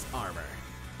mech's armor?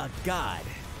 A god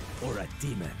or a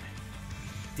demon?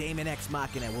 Damon X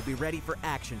Machina will be ready for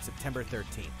action September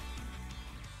 13th.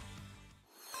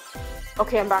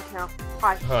 Okay, I'm back now.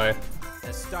 Hi. Hi.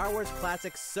 A Star Wars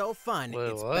classic so fun,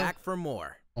 it's what? back for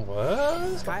more. What?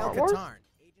 Kyle Star Wars? Katarn.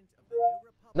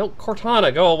 No,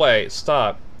 Cortana, go away.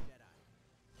 Stop.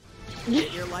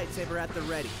 Get your lightsaber at the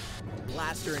ready,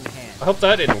 blaster in hand. I hope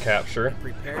that didn't capture.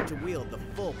 Prepare to wield the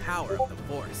full power of the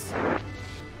Force.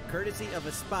 Courtesy of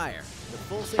Aspire, the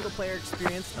full single-player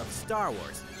experience of Star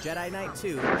Wars Jedi Knight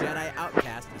 2 Jedi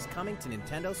Outcast is coming to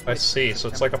Nintendo Switch. I see, so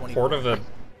it's like a port of a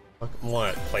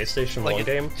what, PlayStation 1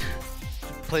 game?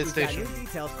 We've got new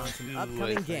details on some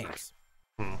upcoming games.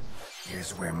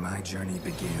 Here's where my journey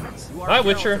begins. You are Hi, Herald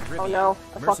Witcher. of Rivian, Oh, no.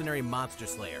 mercenary monster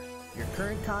slayer. Your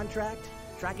current contract?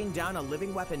 Tracking down a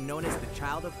living weapon known as the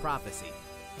Child of Prophecy.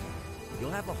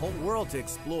 You'll have a whole world to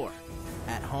explore,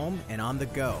 at home and on the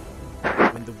go,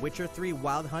 when The Witcher 3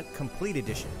 Wild Hunt Complete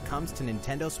Edition comes to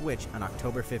Nintendo Switch on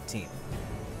October 15th.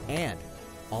 And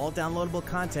all downloadable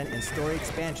content and story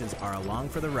expansions are along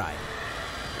for the ride.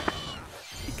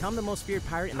 Become the most feared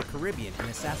pirate in the Caribbean in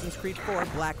Assassin's Creed 4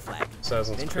 Black Flag.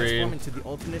 Assassin's then Creed. transform into the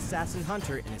ultimate assassin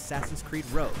hunter in Assassin's Creed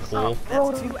Rogue. Cool.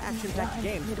 That's 2 action-packed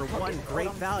games for one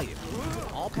great value.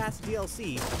 With all past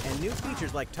DLC and new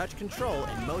features like touch control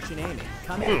and motion aiming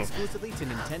coming exclusively to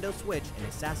Nintendo Switch in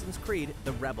Assassin's Creed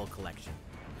The Rebel Collection.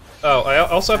 Oh, I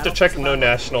also have to check no Battle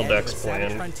national Edge of dex the Savage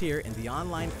plan. Frontier in the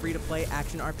online free-to-play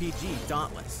action RPG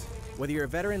Dauntless. Whether you're a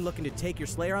veteran looking to take your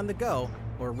Slayer on the go,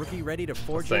 or a rookie ready to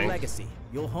forge your legacy,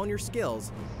 you'll hone your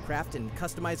skills, craft and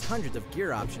customize hundreds of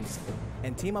gear options,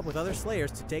 and team up with other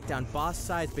Slayers to take down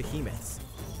boss-sized behemoths.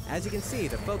 As you can see,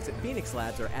 the folks at Phoenix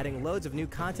Labs are adding loads of new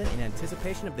content in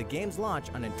anticipation of the game's launch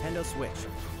on Nintendo Switch.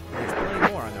 There's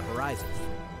plenty more on the horizon.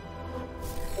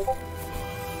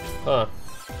 Huh.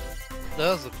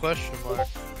 That was a question mark.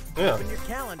 Yeah. Open your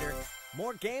calendar.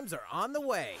 More games are on the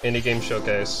way. Indie Game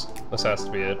Showcase. This has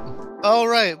to be it. Oh,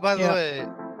 right, by the way,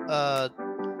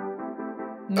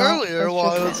 earlier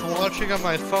while I was watching on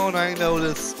my phone, I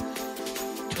noticed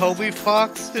Toby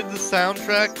Fox did the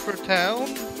soundtrack for Town.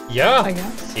 Yeah, I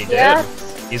guess. he did.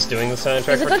 Yes. He's doing the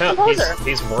soundtrack He's a for good Town. composer.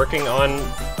 He's working on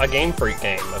a Game Freak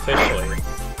game, officially.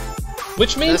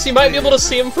 Which means you might be able to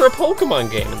see him for a Pokemon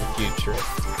game in the future.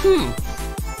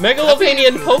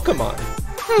 Megalovanian Pokemon.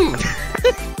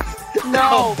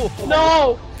 No!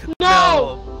 No!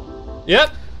 No! Yep.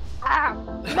 Ah!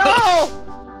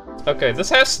 No! Okay, this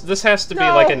has to be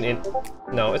No. like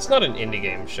no, it's not an indie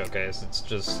game showcase. It's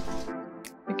just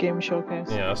A game showcase.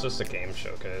 yeah, it's just a game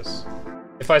showcase.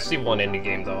 If I see one indie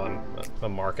game though,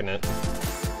 I'm marking it.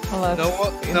 Well,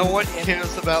 No one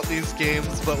cares about these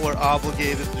games, but we're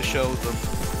obligated to show them.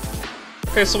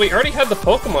 Okay, so we already had the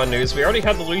Pokemon news. We already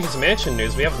had the Luigi's Mansion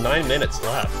news. We have 9 minutes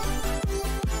left.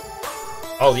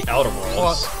 Oh, the Outer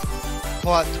Worlds.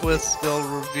 Plot twist, they'll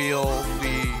reveal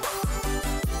the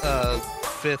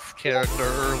 5th character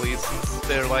early, since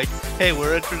they're like, hey,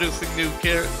 we're introducing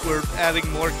we're adding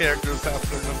more characters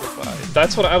after number 5.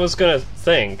 That's what I was gonna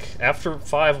think. After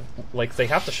 5, like, they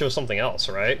have to show something else,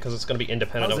 right? Because it's gonna be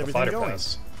independent of the fighter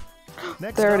pass.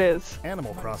 Next there up, it is.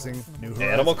 Animal Crossing New Horizons.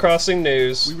 Animal Crossing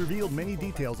news. We revealed many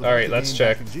details All about right, the let's game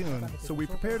check. back in June, so we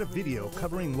prepared a video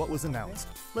covering what was announced.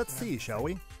 Let's see, shall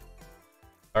we?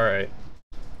 All right.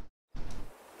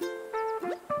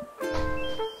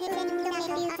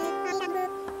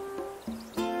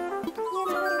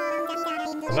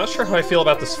 I'm not sure how I feel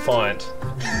about this font.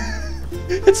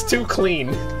 It's too clean.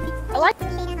 I like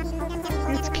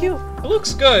It's cute. It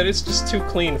looks good, it's just too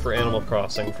clean for Animal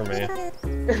Crossing for me.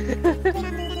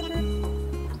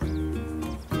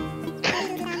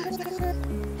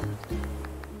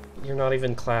 You're not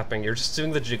even clapping, you're just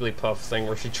doing the Jigglypuff thing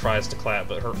where she tries to clap,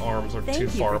 but her arms are too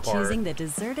far apart. Thank you for choosing the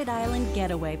Deserted Island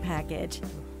Getaway Package.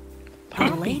 A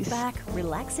laid-back,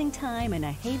 relaxing time in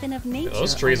a haven of nature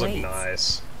Those trees awaits. look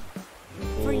nice.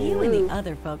 For you and the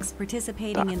other folks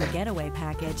participating in the Getaway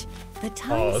Package, the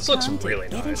time Oh, has this looks come to really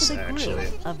get nice, into the actually.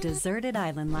 groove of Deserted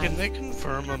Island life. Can they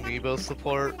confirm amiibo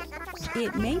support?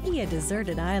 It may be a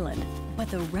deserted island, but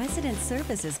the resident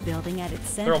services building at its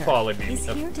center There'll probably be is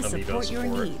here to amiibo support your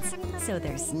support. needs, so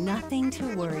there's nothing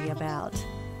to worry about.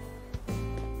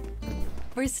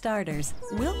 For starters,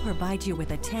 we'll provide you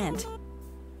with a tent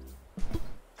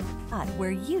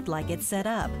where you'd like it set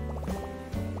up.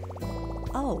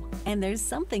 Oh, and there's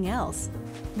something else.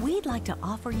 We'd like to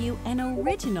offer you an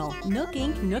original Nook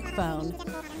Inc. Nook phone.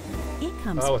 It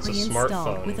comes Oh, it's a pre-installed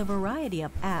smartphone. with a variety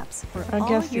of apps for I all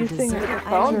guess your these things deserted are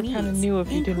island kind of needs, new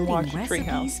if you didn't watch the including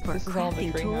recipes Treehouse. for This is all the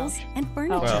crafting tools Treehouse. and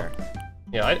furniture.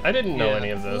 Yeah, I didn't know Yeah. any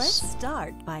of Let's this.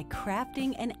 start by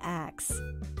crafting an axe.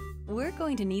 We're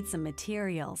going to need some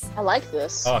materials. I like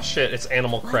this. Oh shit, it's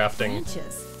animal like crafting.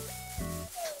 branches,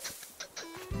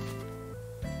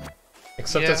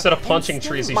 Except Yeah. instead of punching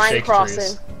trees, he Mine shakes crossing.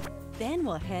 trees. Then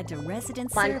we'll head to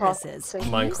resident Mine services crossing.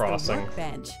 and Mine use crossing. the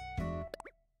workbench.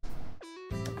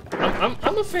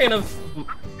 I'm a fan of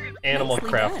animal Nicely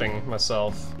crafting done.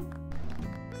 myself.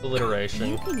 Alliteration.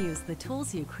 You can use the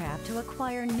tools you craft to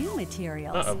acquire new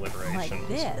materials, Not alliteration. like That's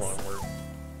the this. wrong word.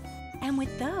 And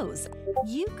with those,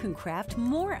 you can craft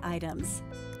more items.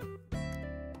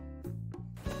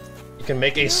 You can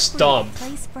make a Feel free to stump.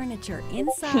 Place furniture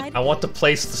inside. I want to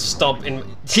place the stump in.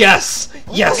 Yes!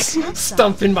 Yes!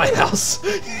 Stump in my house!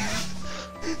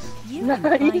 You can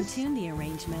fine-tune the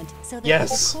arrangement so that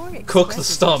Yes. the decor Cook the expresses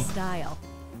stump. your style.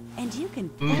 And you can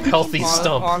Healthy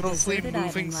stump. Honestly, Deserted moving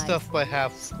island life. stuff by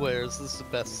half squares is the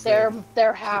best thing.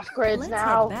 They're half grids Let's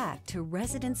now. head back to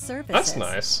resident services. That's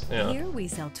nice, yeah. Here we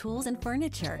sell tools and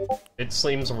furniture. It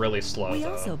seems really slow, We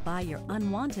though. also buy your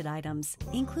unwanted items,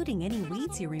 including any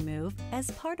weeds you remove, as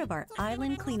part of our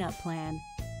island cleanup plan.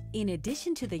 In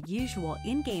addition to the usual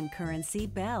in-game currency,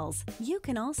 bells, you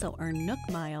can also earn Nook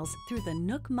Miles through the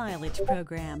Nook Mileage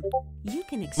program. You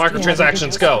can exchange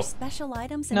Microtransactions, for go! special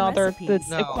items and No, they're recipes.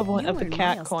 the equivalent You of the earn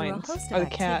cat miles through a coins, host or of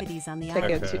the cat activities on the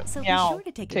tickets. island, so be Meow sure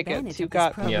to take tickets advantage you of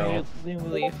got this from program. New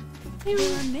Leaf. There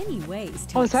are many ways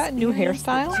to Oh, is that a new experience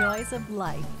the hairstyle? joys of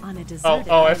life on a Oh, deserted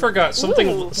I island. forgot. Something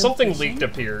Ooh. something leaked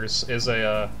appears is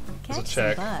a Catch some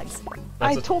check. bugs.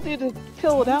 I That's a- told you to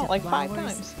fill it out like 5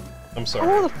 flowers. times. I'm Oh,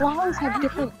 sorry. the flowers have Help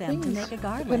different them to things make a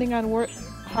garland. depending on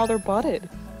how they're budded.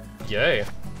 Yay.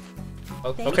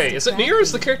 Thanks Okay, to is it me or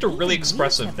is the crafting, character even really weeds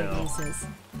expressive have their now? uses.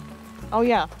 Oh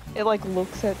yeah, it like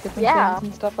looks at different Yeah. things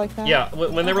and stuff like that. Yeah,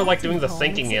 when they were like doing the Home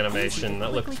thinking makes it easy animation, to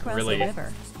that quickly looked cross a really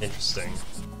river. interesting.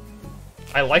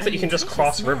 I like that you can just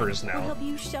cross Nutritious rivers snack will now. help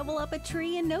you shovel up a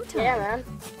tree in no time. Yeah, man.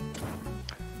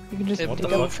 You can just It What pick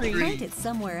the up fuck? trees. Plant it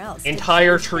somewhere else. to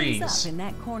Entire change things trees. Up in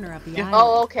that corner of the Yeah. island.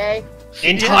 Oh, okay.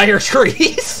 Entire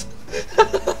trees!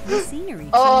 The scenery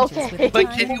Oh, changes okay. with the But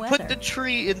time can and you weather. put the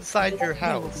tree inside your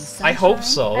There will be house? I hope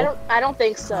sunshine, so. I don't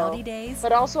think so. Cloudy days,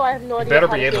 But also, I have no idea better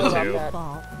how be to able feel to. about that.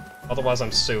 fall, Otherwise I'm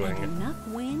and suing. enough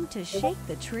wind to shake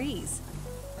the trees.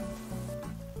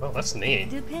 Oh, that's neat.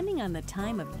 Depending on the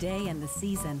time of day and the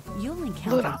season, you'll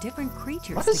encounter different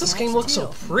creatures. Why does to this catch game look too. so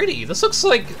pretty? This looks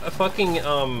like a fucking,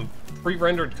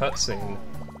 pre-rendered cutscene.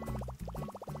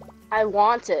 I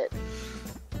want it.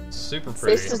 Super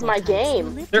pretty. This is my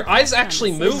game. Their eyes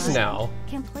actually move now.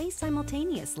 Can play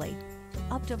simultaneously,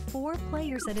 up to 4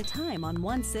 players at a time on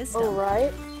one system. Oh,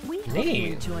 right. We hope Neat.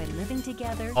 you enjoy living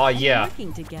together Aw, and yeah.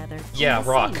 working together Yeah, in the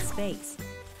rock. same space.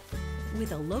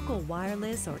 With a local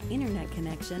wireless or internet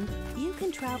connection, you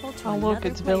can travel to Oh, another look,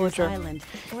 it's player's Villager. island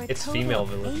for a It's total female of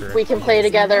Villager. 8 We can play players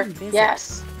in together. one visit.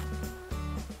 Yes.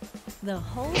 The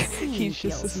whole scene He's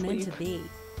just feels meant to asleep. be.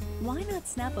 Why not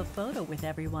snap a photo with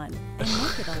everyone and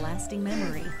make it a lasting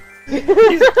memory?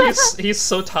 he's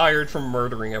so tired from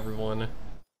murdering everyone.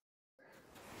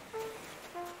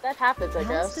 That happens, I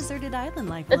How's guess. deserted island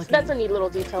life That's a neat little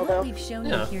detail, though. What we've shown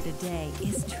you here today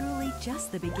is truly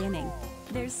just the beginning.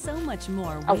 There's so much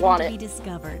more waiting to be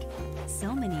discovered.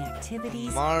 So many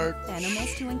activities,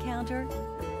 animals to encounter,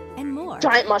 and more.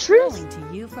 Giant mushrooms? Calling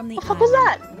to you from the What the fuck was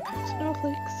that?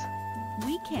 Snowflakes.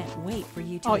 We can't wait for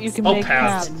you to Oh, you can make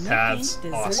paths. the Paths.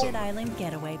 Deserted Awesome. Island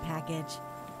getaway package.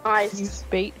 Nice. Use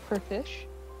bait for fish.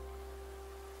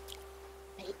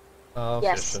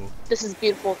 Yes. Fishing. This is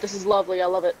beautiful. This is lovely. I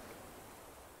love it.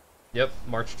 Yep,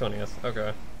 March 20th.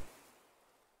 Okay.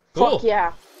 Cool. Fuck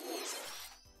yeah.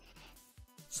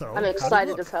 So, I'm how'd it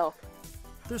excited look? as hell.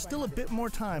 There's still a bit more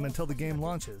time until the game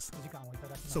launches,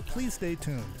 so please stay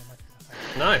tuned.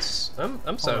 Nice. I'm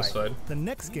satisfied. All right, the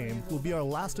next game will be our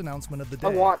last announcement of the day.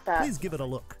 I want that. Please give it a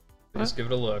look. Please give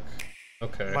it a look.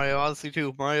 Okay. Mario Odyssey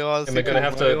 2. Mario Odyssey 2. Am I gonna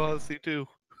have to- Mario Odyssey 2.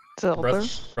 Zelda.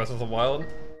 Breath of the Wild?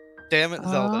 Damn it,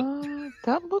 Zelda.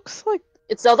 That looks like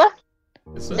It's Zelda?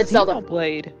 It's Zelda.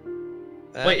 Xenoblade.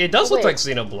 Wait, it does look like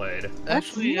Xenoblade.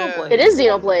 Actually, It is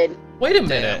Xenoblade. Wait a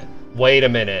minute. Wait a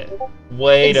minute.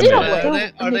 Wait It's a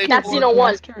minute. Xenoblade. That's Xeno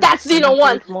 1. That's Xeno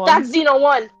 1. That's Xeno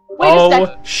 1. Wait a Oh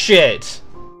second. shit.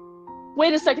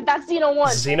 Wait a second. That's Xeno 1.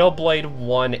 Xenoblade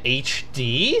 1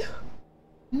 HD?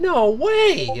 No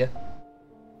way.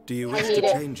 Do you I wish need to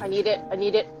it. change I it? need it. I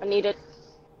need it. I need it.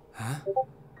 Huh?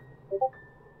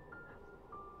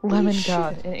 Lemon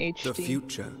God in HD. The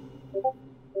future.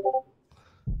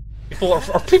 People are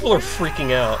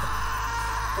freaking out.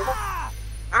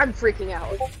 I'm freaking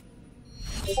out.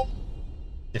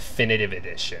 Definitive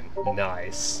edition.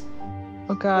 Nice.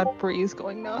 Oh god, Bree's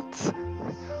going nuts.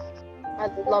 I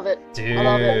love it. Dude. I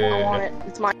love it. I want it.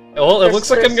 It's mine. Well, it looks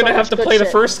like I'm there's gonna so have to much play good the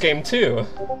shit. first game too.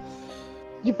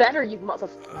 You better, you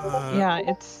motherfucker. Yeah,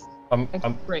 it's I'm a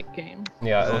great game.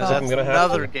 Yeah, it looks like That's I'm gonna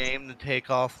have another to. game to take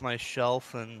off my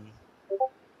shelf and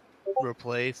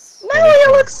replace.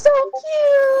 Mario looks so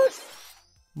cute!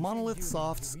 Monolith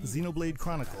Soft's Xenoblade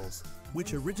Chronicles,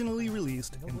 which originally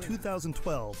released in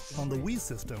 2012 on the Wii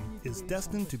system, is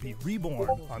destined to be reborn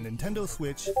on Nintendo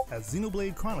Switch as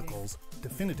Xenoblade Chronicles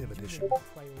Definitive Edition.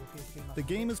 The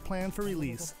game is planned for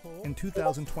release in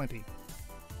 2020.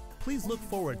 Please look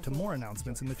forward to more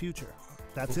announcements in the future.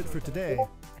 That's it for today.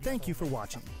 Thank you for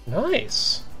watching.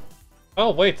 Nice.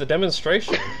 Oh wait, the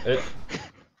demonstration.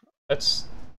 That's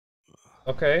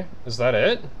okay. Is that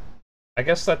it? I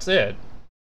guess that's it.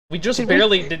 We just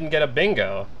didn't get a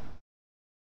bingo.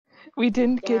 We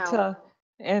didn't get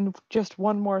and just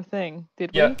one more thing,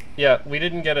 did we? Yeah, we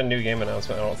didn't get a new game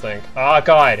announcement, I don't think. Ah,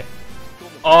 God.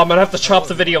 Oh, I'm gonna have to chop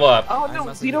the video up. Oh no,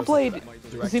 Xenoblade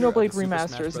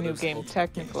Remaster is a new game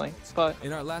technically, but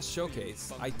in our last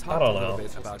showcase, I I talked don't a little know.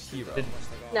 bit about Hero.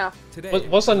 No. Today,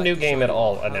 Was a I'd like new to game show at you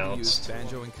all how to use announced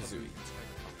Banjo and Kazooie.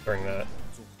 during that?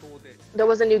 There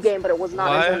was a new game, but it was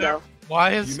not Nintendo.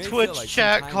 Why is You may Twitch feel like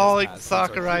chat some time calling has passed since our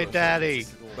Sakurai Hero Daddy?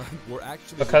 showcase, but we're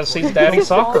actually Because he's recording Daddy this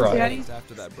Sakurai. Daddy.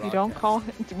 after that You don't call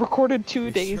him. Recorded 2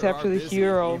 days sure after are the busy,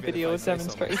 Hero even if video I say so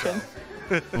demonstration. myself.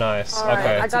 Nice. Alright,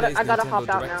 Okay. I gotta Today's hop Nintendo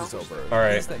out Direct now. is over.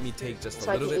 Alright. Please let me take just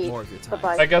So a I little can bit eat. more of your time.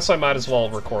 Bye-bye. I guess I might as well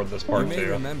record this You part may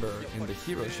too. remember in the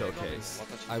Hero showcase,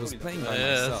 I was playing by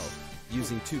Yes. myself,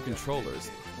 using 2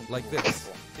 controllers, like this.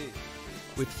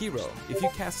 With Hero, if you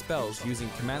cast spells using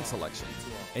command selection,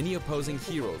 any opposing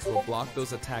heroes will block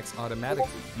those attacks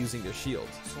automatically using their shield.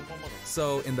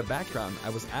 So in the background, I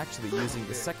was actually using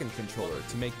the second controller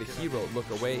to make the hero look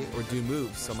away or do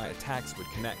moves so my attacks would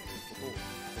connect.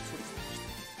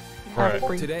 Right.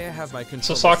 Today I have my controller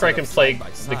So Sakurai set can up play side by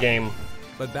the side. game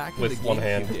But back in with the one GameCube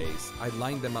hand. days, I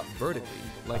lined them up vertically,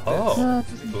 like Oh.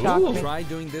 this. Ooh. Try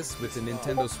doing this with the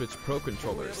Nintendo Switch Pro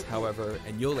controllers, however,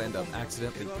 and you'll end up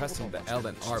accidentally pressing the L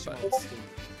and R buttons.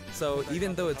 So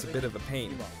even though it's a bit of a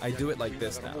pain, I do it like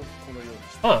this now.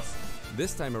 Huh.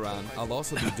 This time around, I'll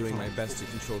also be doing my best to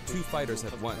control 2 fighters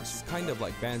at once, kind of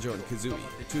like Banjo and Kazooie,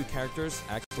 2 characters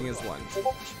acting as one.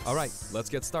 Alright, let's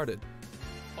get started.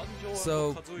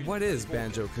 So, what is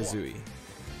Banjo-Kazooie?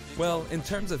 Well, in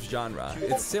terms of genre,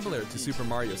 it's similar to Super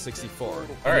Mario 64, and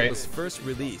Alright. it was first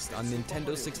released on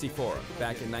Nintendo 64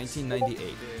 back in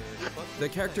 1998. The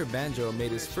character Banjo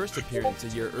made his first appearance a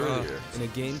year earlier in a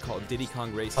game called Diddy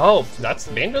Kong Racing. Oh, that's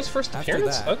Banjo's first After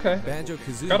appearance? that, Okay.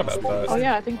 Banjo-Kazooie Forgot about was that. released. Oh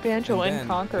yeah, I think Banjo and then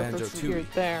Conker Banjo first 2. appeared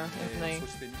there, and they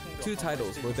 2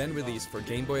 titles were then released for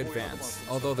Game Boy Advance,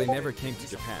 although they never came to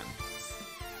Japan.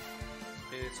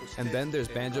 And then there's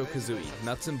Banjo-Kazooie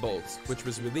Nuts and Bolts, which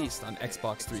was released on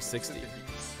Xbox 360.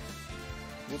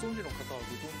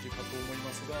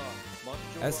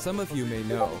 As some of you may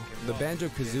know, the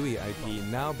Banjo-Kazooie IP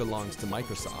now belongs to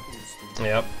Microsoft.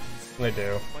 Yep. They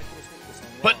do.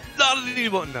 But not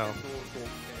anymore. No.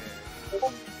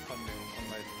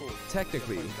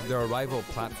 Technically, they're a rival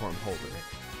platform holder.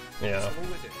 Yeah.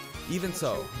 Even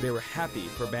so, they were happy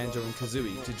for Banjo and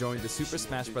Kazooie to join the Super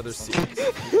Smash Bros.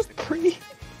 Series.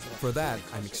 For that,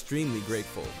 I'm extremely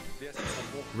grateful.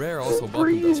 Rare also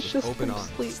welcomed us with open arms.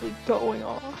 Completely going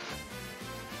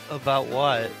off. About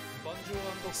what?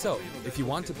 So, if you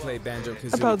want to play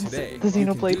Banjo-Kazooie About today, the you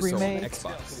can Xenoblade do so on remake.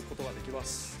 Xbox.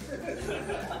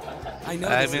 I know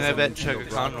I this mean, is I a bet Nintendo Chugga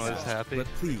broadcast, Conroy's happy. But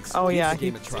please, Oh give yeah, the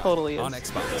game he a try totally on is.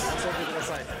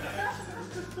 Xbox.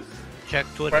 Check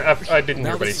Twitter. I didn't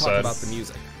hear Now what he let's talk said. about the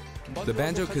music. The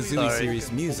Banjo-Kazooie Sorry.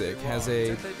 series music has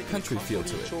a country feel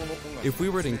to it. If we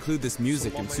were to include this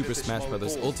music in Super Smash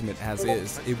Bros. Ultimate as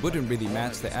is, it wouldn't really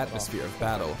match the atmosphere of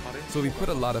battle, so we put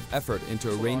a lot of effort into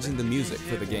arranging the music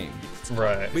for the game.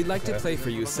 Right. We'd like to play for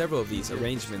you several of these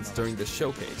arrangements during the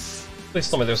showcase. Please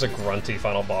tell me there's a grunty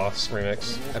Final Boss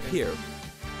remix. Up here.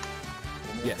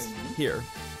 Yes, here.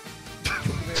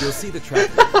 You'll see the track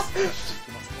list.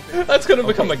 That's gonna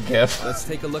become a GIF. Let's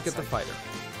take a look at the fighter.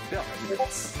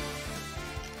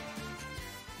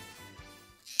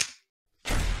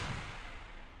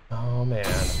 Oh man.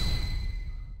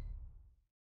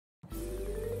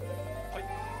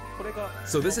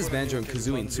 So this is Banjo and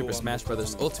Kazooie in Super Smash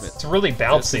Bros. Ultimate. It's really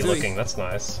bouncy Kazooie. looking, that's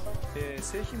nice.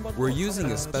 We're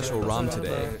using a special ROM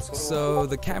today, so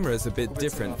the camera is a bit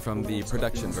different from the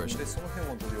production version.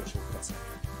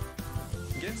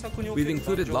 We've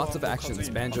included lots of actions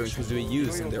Banjo and Kazooie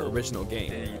use in their original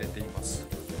game.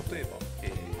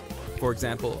 For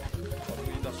example,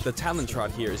 the talent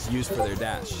trot here is used for their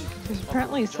dash. There's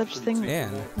apparently such thing.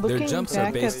 And their Looking jumps are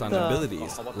back based at on the-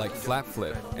 abilities like Flap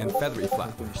Flip and Feathery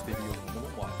Flap.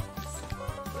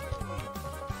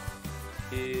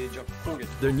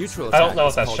 Their neutral I attack don't know if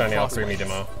is that's called shiny off Crosswise. 3D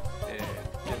demo.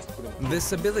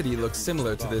 This ability looks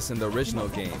similar to this in the original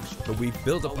game, but we've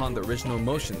built upon the original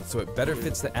motion so it better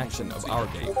fits the action of our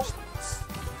game.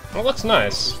 It looks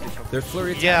nice. Their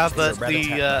flurry Yeah, attack but is a red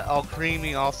the attack. All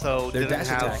Creamy also Their didn't dash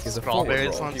have attack is a forward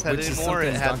strawberries roll, on set which is anymore. It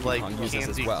something had Donkey like Kong uses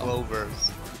candy as well.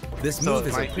 clovers. This So move it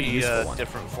is a might pretty be useful a one.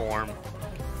 different form.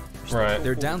 Right.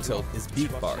 Their down tilt is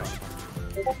beat barge.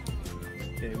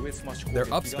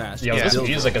 Their up smash Yo, is this build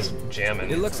music barge. is jamming.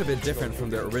 It looks a bit different from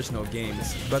their original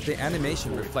games, but the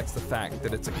animation reflects the fact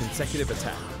that it's a consecutive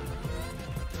attack.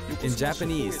 In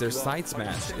Japanese, their side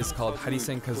smash is called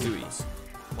Harisen Kazooie.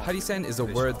 Harisen is a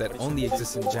word that only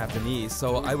exists in Japanese,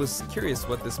 so I was curious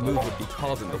what this move would be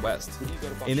called in the West.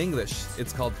 In English,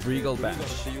 it's called Breagle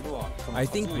Bash. I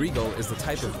think Breagle is the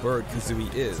type of bird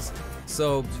Kazooie is,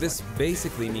 so this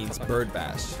basically means bird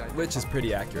bash, which is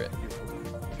pretty accurate.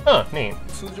 Huh, neat.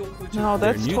 No,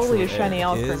 Their that's neutral totally a shiny air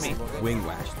out for is me. Wing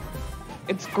Whack.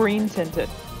 It's green tinted.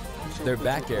 Their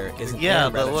back air is an Yeah, air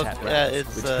but look, rat-a-tat-rat,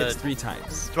 it's which hits 3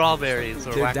 times. strawberries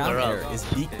or Their whack down her air up. is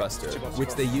Beak Buster,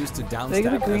 which they use to down They got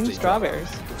stab the green as they drop.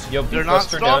 strawberries. Yo, They're Beak not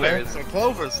Buster down there. strawberries, they're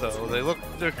clovers though.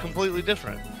 They're completely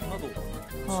different.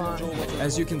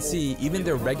 As you can see, even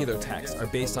their regular attacks are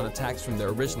based on attacks from their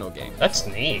original game. That's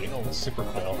neat. That's super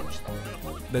cool.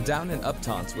 The down and up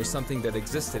taunts were something that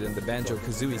existed in the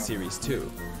Banjo-Kazooie series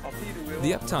too.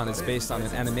 The up taunt is based on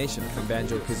an animation from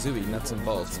Banjo-Kazooie Nuts and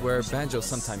Bolts, where Banjo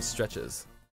sometimes stretches.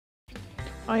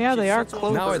 Oh yeah, they are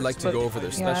clovers. Now I'd like to but- go over their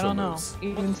yeah, I special don't know. moves.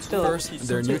 Even still, First, it's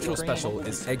their completely neutral green. special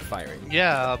is egg firing.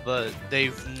 Yeah, but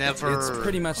they've never It's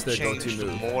pretty much their go-to changed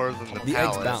move. more than the The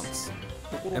eggs palace. bounce.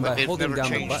 And But by they've holding never down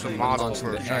the changed the button when model launching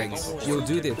for the eggs, Chinese. you'll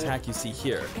do the attack you see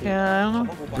here. Yeah, I don't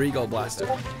know. Breagle Blaster.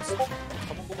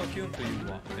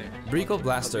 Breagle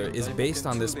Blaster is based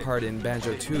on this part in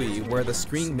Banjo-Tooie where the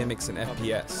screen mimics an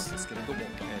FPS.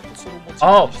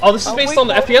 Oh, this is based on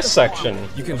the FPS section.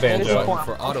 You can Banjo. hold button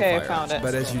for auto Okay, I fire, found it.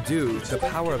 but as you do, the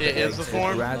power of the It is eggs a will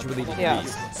form? gradually decrease,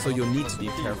 Yeah. so you'll need to be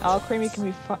careful. Al Creamy can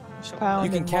be found You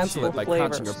can in cancel it by multiple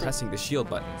crouching or flavors. pressing the shield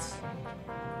button.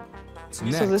 So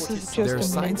Next, this is just their a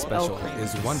side mint special Al Creamy.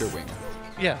 is Wonder Wing.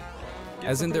 Yeah.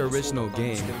 As in their original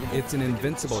game, it's an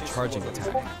invincible charging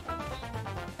attack.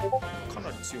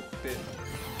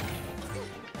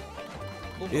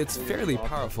 It's fairly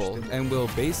powerful and will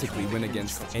basically win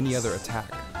against any other attack.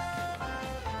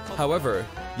 However,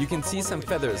 you can see some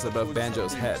feathers above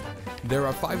Banjo's head. There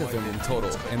are 5 of them in total,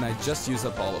 and I just used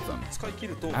up all of them.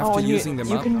 After and using them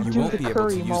you up, can you do won't the be able to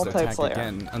curry use the attack multiplayer.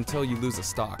 again until you lose a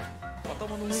stock.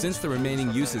 Since the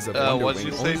remaining uses of what'd Wonder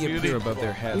you Wing say, only Beauty? appear above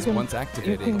their heads can- once you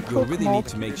activated, can you'll cook really need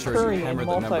to make sure curry you hammer in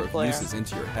the number of multiplayer. uses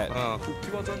into your head. Oh,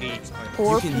 neat.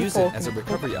 4 You can use people it as a can cook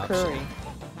recovery option. curry.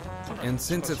 and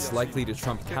since it's likely to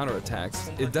trump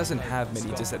counterattacks, it doesn't have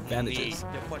many disadvantages.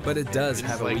 But it does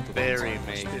have a weak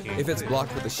point. If it's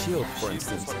blocked with a shield, for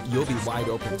instance, you'll be wide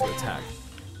open to attack.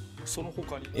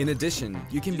 In addition,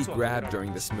 you can be grabbed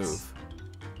during this move.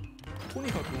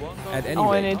 At any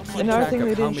rate, keep another track thing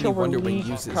they of how didn't many show were Wonder Wing league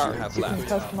uses you cards. have You can left.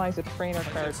 customize the trainer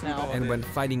cards now. And when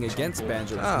fighting against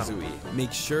Banjo and Kazooie,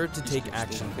 make sure to take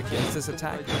action against this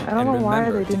attack I don't and know why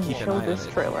remember they to didn't keep an show eye this on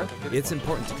it. trailer. It's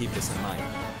important to keep this in mind.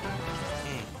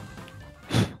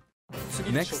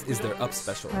 Next is their up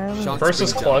special, Shock Versus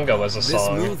Spring Jump. Klungo as a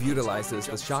song. This move utilizes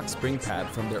the Shock Spring Pad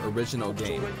from their original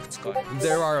game.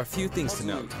 There are a few things to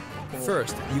note.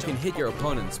 First, you can hit your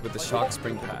opponents with the Shock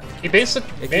Spring Pad.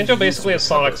 Banjo basically has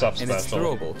Sonic's up and it's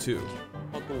special. throwable too.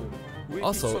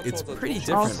 Also, it's pretty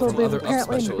different Also, from they've other up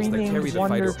apparently specials that renamed carry the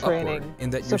Wonder fighter upward Training in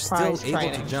that you're still Surprise able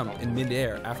Training. to jump in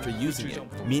midair after using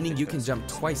it, meaning you can jump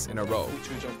twice in a row.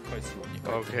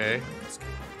 Okay.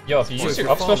 Yo, if you So use your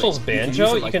you're up special as falling, you Banjo,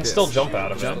 use it you like can this. still jump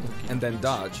out of it. Jump and then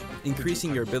dodge,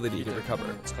 increasing your ability to recover.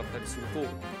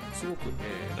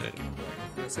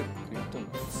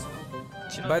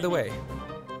 By the way,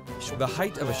 the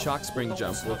height of a shock spring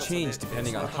jump will change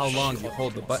depending on how long you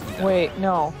hold the button down. Wait,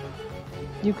 no.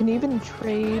 You can even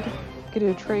get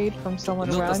a trade from someone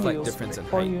Note the around slight you difference in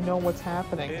before height. you know what's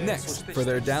happening. Next, for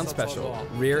their down special,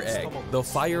 Rear Egg, they'll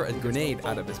fire a grenade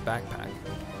out of his backpack.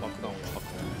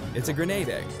 It's a grenade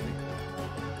egg.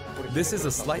 This is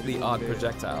a slightly odd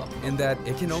projectile in that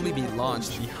it can only be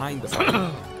launched behind the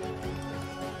fighter.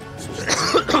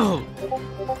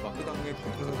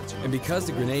 And because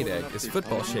the grenade egg is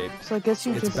football shaped, So I guess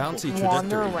you its just bouncy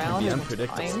wander trajectory can around be and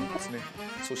unpredictable. find.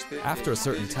 After a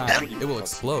certain time, it will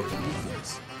explode.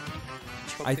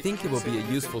 I think it will be a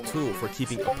useful tool for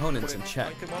keeping opponents in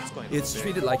check. It's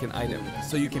treated like an item,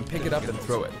 so you can pick it up and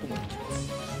throw it.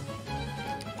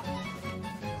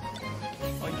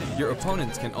 Your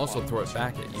opponents can also throw it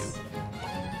back at you.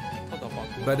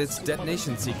 But its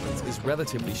detonation sequence is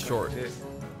relatively short.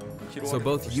 So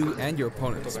both you and your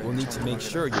opponents will need to make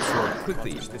sure you throw it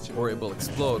quickly, or it will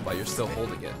explode while you're still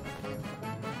holding it.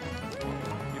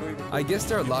 I guess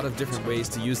there are a lot of different ways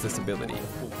to use this ability.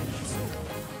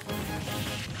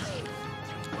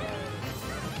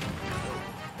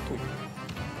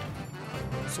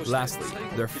 Lastly,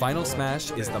 their final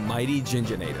smash is the Mighty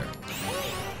Ginginator.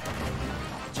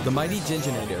 The Mighty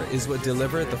Ginginator is what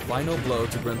delivered the final blow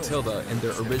to Gruntilda in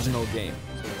their original game.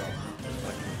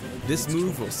 This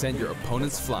move will send your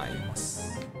opponents flying.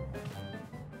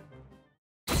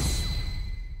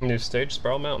 New stage,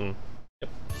 Spiral Mountain. Yep.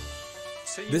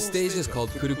 This stage is called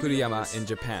Kurukuruyama in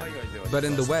Japan, but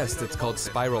in the West it's called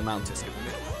Spiral Mountain.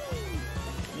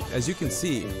 As you can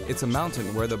see, it's a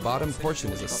mountain where the bottom portion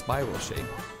is a spiral shape.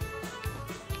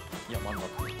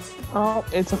 Oh,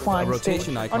 it's a flying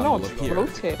rotation stage. icon oh no, will it's appear.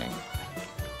 rotating.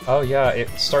 Oh yeah, it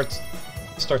starts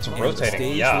And the rotating.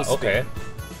 stage Yeah, will okay.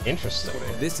 spin. Interesting.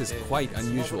 This is quite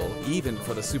unusual, even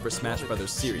for the Super Smash Bros.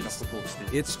 Series.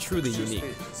 It's truly unique.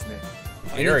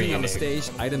 Very Anything on the unique.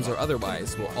 stage, items or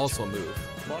otherwise, will also move.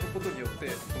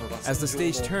 As the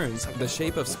stage turns, the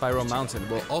shape of Spiral Mountain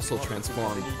will also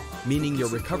transform, meaning your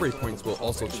recovery points will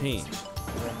also change.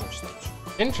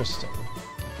 Interesting.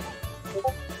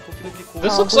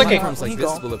 This looks like Platforms a like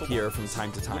this will appear from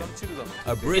time to time.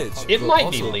 A bridge It will might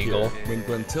be also legal. appear when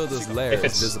Gruntilda's lair If is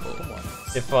it's- visible.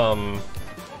 If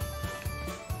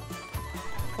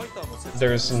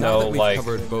there's Now that no we've like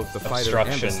covered both the fighter and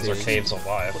the obstructions or stage, caves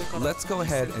alive. let's go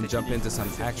ahead and jump into some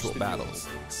actual battles.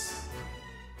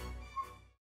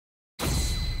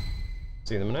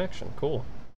 See them in action. Cool.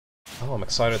 Oh, I'm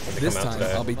excited for them to This come out time,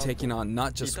 today. I'll be taking on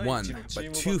not just one,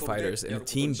 but two fighters in a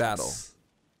team battle.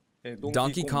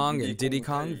 Donkey Kong and Diddy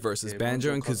Kong versus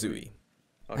Banjo and Kazooie.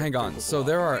 Hang on, so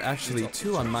there are actually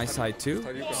two on my side too?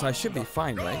 So I should be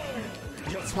fine, right?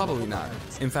 Probably not.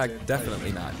 In fact,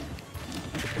 definitely not.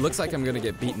 Looks like I'm gonna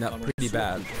get beaten up pretty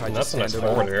bad if I just That's a nice stand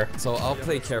forward around. air. So I'll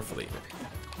play carefully.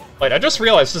 Wait, I just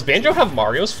realized, does Banjo have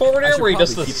Mario's forward I air should where he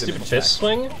does the probably keep them in stupid check. fist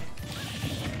swing?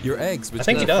 Your eggs, which I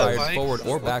think can he be does. fired forward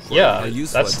or backward, Yeah, are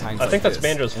useful that's- at times I think like that's this.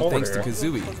 Banjo's And forward thanks to air.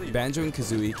 Kazooie, Banjo and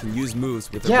Kazooie can use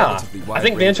moves with a Yeah, relatively wide I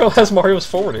think range Banjo of has attack. Mario's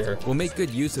forward air. We'll make good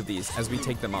use of these as we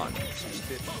take them on.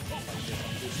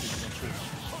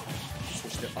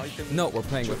 Note we're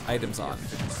playing with items on.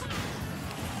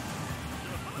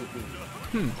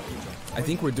 I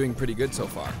think we're doing pretty good so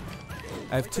far.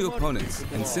 I have two opponents,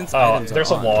 and since Oh, items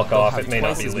there's are a on, walk-off. they'll have It may not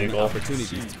twice be as many legal.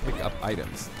 opportunities to pick up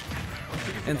items.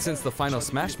 And since the final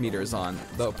smash meter is on,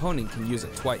 the opponent can use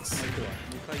it twice.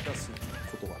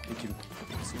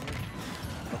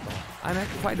 I'm at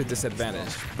quite a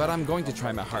disadvantage, but I'm going to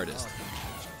try my hardest.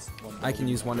 I can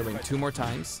use Wonder Wing 2 more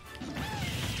times.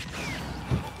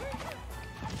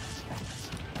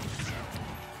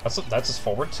 That's his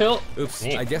forward tilt? Oops,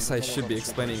 Neat. I guess I should be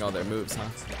explaining all their moves, huh?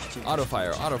 Auto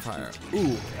fire, auto fire.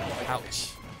 Ooh,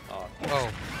 ouch. Oh.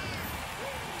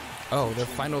 Oh, their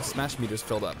final smash meter's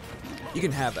filled up. You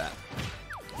can have that.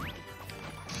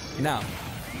 Now.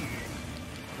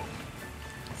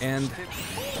 And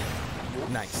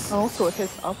nice. Also, it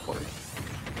hits upward.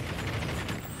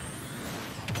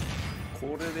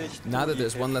 Now that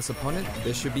there's one less opponent,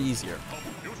 this should be easier.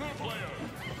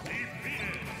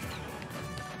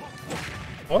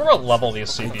 I wonder what level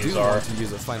these I CPUs do are. want to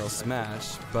use a final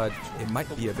smash, but it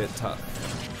might be a bit tough.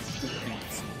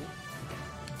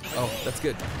 Oh, that's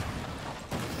good.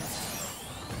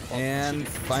 And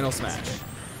final smash.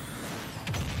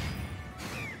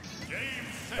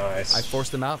 Nice. I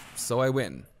forced them out, so I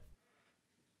win.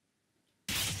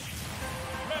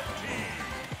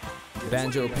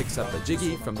 Banjo picks up a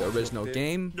Jiggy from the original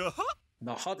game.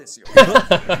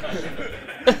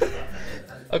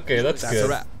 Okay, that's good. A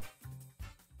wrap.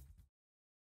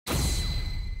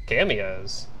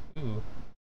 Cameos. Ooh.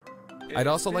 I'd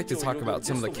also like to talk about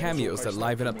some of the cameos that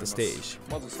liven up the stage.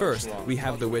 First, we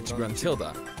have the witch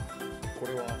Gruntilda.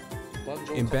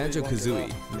 In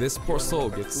Banjo-Kazooie, this poor soul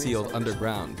gets sealed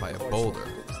underground by a boulder.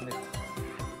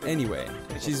 Anyway,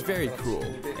 she's very cruel,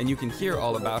 and you can hear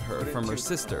all about her from her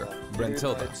sister,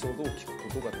 Gruntilda.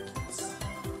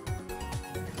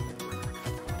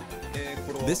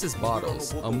 This is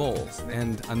Bottles, a mole,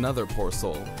 and another poor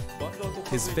soul.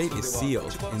 His fate is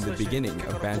sealed in the beginning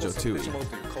of Banjo-Tooie.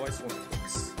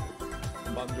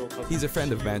 He's a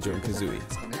friend of Banjo and Kazooie.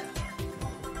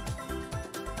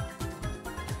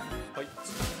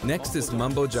 Next is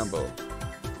Mumbo Jumbo.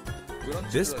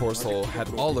 This poor soul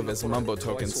had all of his Mumbo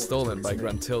tokens stolen by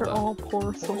Gruntilda. They're all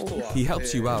poor souls. He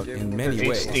helps you out in many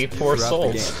ways poor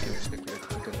throughout the souls. game.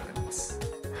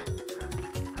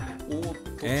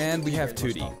 And we have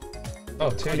Tootie. Oh,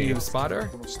 Can Tootie. you spot her?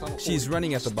 She's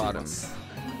running at the bottom.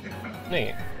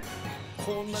 Neat.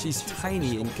 She's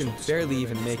tiny and you can barely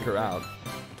even make her out.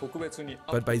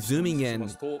 But by zooming in,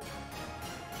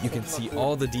 you can see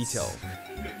all the detail,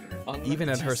 even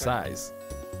at her size.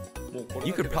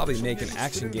 You could probably make an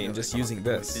action game just using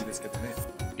this.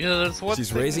 You know, there's one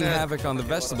She's thing raising that havoc on the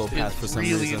vegetable path for some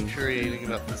really reason. infuriating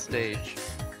about the stage.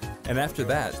 And after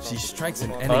that, she strikes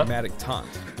an enigmatic taunt.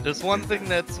 There's one thing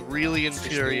that's really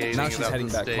infuriating Now she's about heading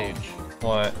the back stage. home.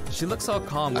 What? She looks all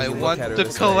calm when I you look want at her to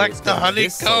this collect way, the but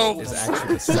this soul honeycomb! is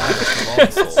actually the saddest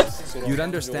of all souls. You'd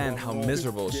understand how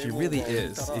miserable she really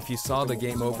is if you saw the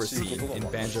game over scene in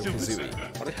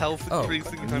Banjo-Kazooie. The health Oh,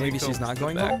 increasing maybe she's not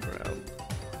going home?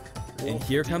 And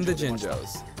here come the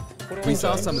Jinjos. We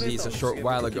saw some of these a short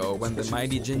while ago when the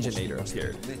mighty Jinjonator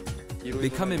appeared.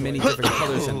 They come in many different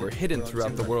colors and were hidden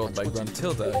throughout the world by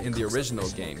Gruntilda in the original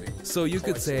game, so you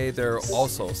could say they're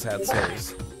also sad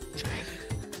souls.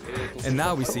 And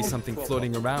now we see something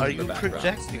floating around in the background.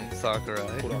 projecting,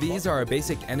 Sakurai? These are our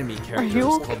basic enemy characters you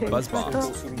called okay, Buzz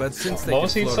Bombs, but since they What can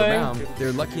was he float saying? around,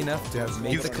 they're lucky enough to have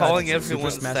made He's the cut calling into Super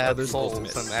everyone Smash sad Bros. souls.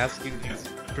 Ultimate. I'm asking he's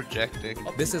projecting.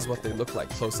 This is what they look like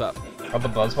close up. Are the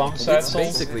Buzz Bombs sad It's souls?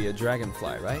 basically a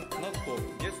dragonfly, right?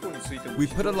 We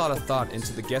put a lot of thought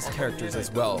into the guest characters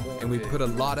as well, and we put a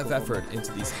lot of effort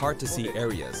into these hard-to-see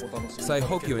areas, so I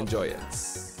hope you enjoy it.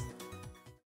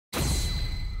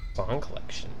 Song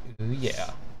collection. Ooh,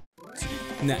 yeah.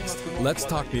 Next, let's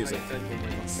talk music.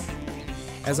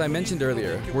 As I mentioned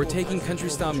earlier, we're taking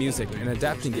country-style music and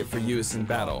adapting it for use in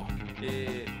battle.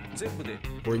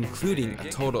 We're including a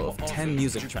total of 10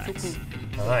 music tracks.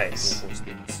 Nice.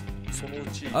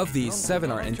 Of these,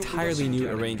 7 are entirely new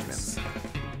arrangements.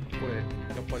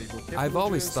 I've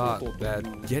always thought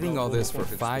that getting all this for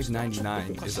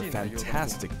 $5.99 is a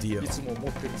fantastic deal.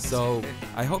 So,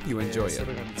 I hope you enjoy it.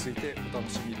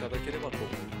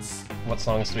 What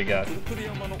songs do we got?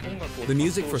 The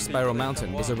music for Spiral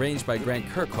Mountain was arranged by Grant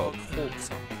Kirkhope.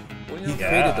 He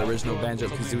created the original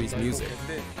Banjo-Kazooie's music.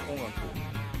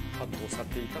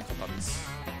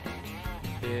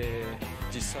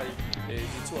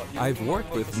 I've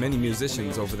worked with many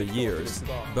musicians over the years,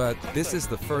 but this is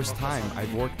the first time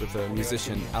I've worked with a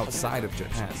musician outside of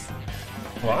Japan.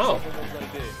 Wow.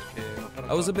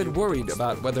 I was a bit worried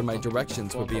about whether my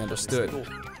directions would be understood,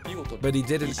 but he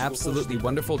did an absolutely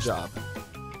wonderful job.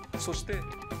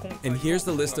 And here's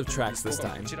the list of tracks this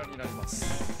time.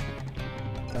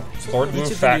 Forward Each move of the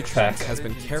new fact tracks pack. has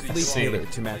been carefully See.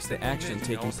 tailored to match the action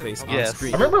taking place on Yes.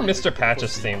 screen. I remember Mr.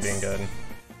 Patch's theme being good.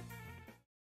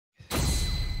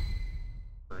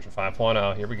 Version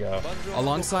 5.0, here we go.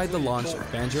 Alongside the launch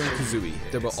of Banjo and Kazooie,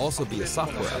 there will also be a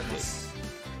software update.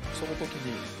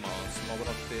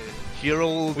 Hero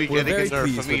will be We're getting very a nerf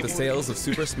pleased with the immediately. sales of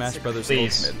Super Smash Bros.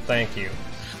 Please, Ultimate. thank you.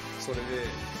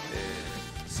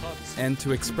 And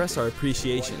to express our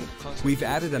appreciation, we've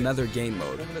added another game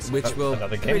mode, which will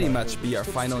pretty much be our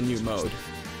final new mode.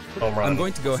 Home run. I'm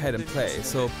going to go ahead and play,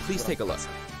 so please take a look.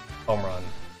 Home run.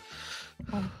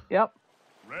 Yep.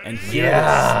 And here it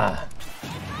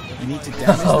is. You need to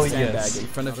damage the sandbag in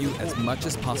front of you as much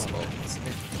as possible.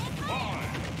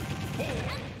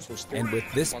 And with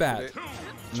this bat,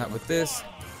 not with this,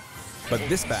 but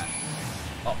this bat.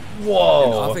 Whoa!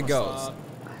 And off it goes.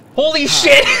 Holy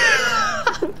shit!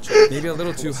 Maybe a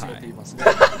little too high.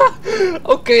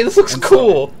 Okay, this looks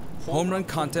cool. Home run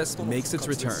contest makes its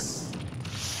return.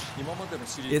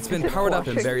 It's been powered up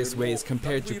in various ways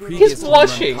compared to previous home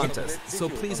run contests, so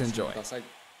please enjoy.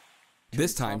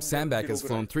 This time, Sandbag has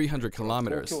flown 300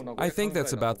 kilometers. I think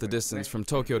that's about the distance from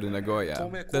Tokyo to Nagoya.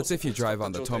 That's if you drive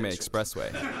on the Tomei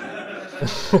Expressway.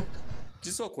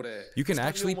 You can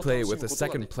actually play with a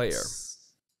second player.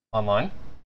 Online?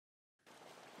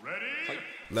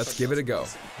 Let's give it a go.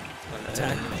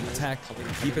 Attack, attack,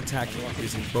 keep attacking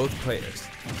using both players.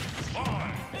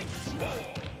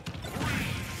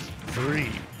 3.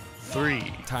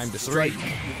 Time to strike.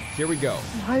 Here we go.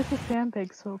 Why is the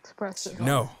sandbag so expressive?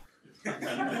 No.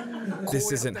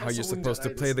 This isn't how you're supposed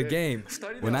to play the game.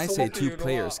 When I say 2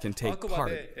 players can take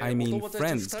part, I mean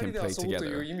friends can play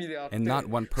together, and not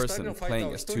one person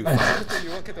playing as 2 friends.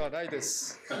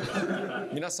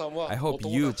 I hope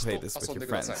you play this with your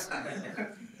friends.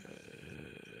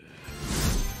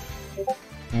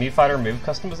 Mii Fighter move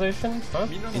customization? Huh?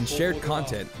 In shared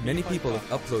content, many people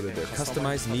have uploaded their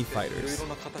customized Mii Fighters.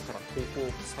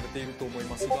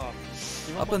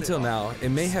 Up until now, it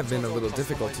may have been a little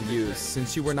difficult to use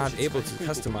since you were not able to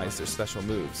customize their special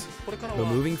moves. But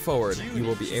moving forward, you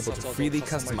will be able to freely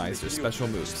customize their special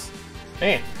moves.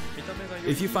 Hey.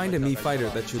 If you find a Mii Fighter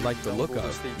that you like the look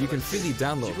of, you can freely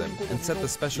download them and set the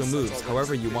special moves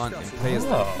however you want and play as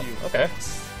them. Okay.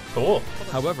 Cool.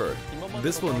 However,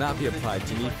 this will not be applied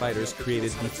to Mii Fighters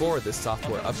created before this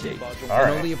software update. All right.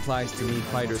 It only applies to Mii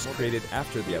Fighters created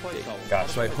after the update.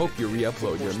 Gotcha. So I hope you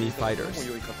re-upload your Mii Fighters.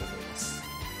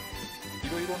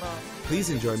 Please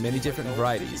enjoy many different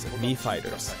varieties of Mii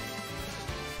Fighters.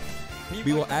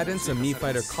 We will add in some Mii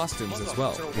Fighter costumes as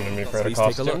well. Mii Fighter Please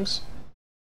costumes? take a look.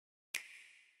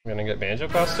 I'm gonna get Banjo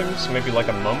costumes? Maybe like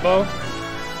a Mumbo?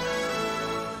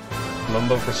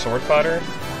 Mumbo for Sword Fighter?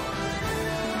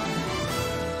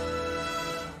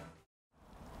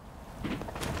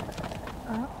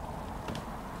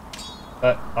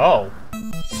 Oh.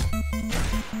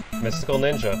 Mystical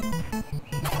Ninja.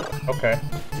 Okay.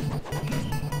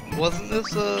 Wasn't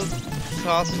this a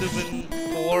costume in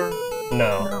 4?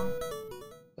 No.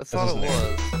 I thought it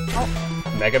was. Oh.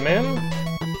 Mega Man?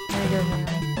 Mega Man.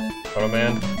 Proto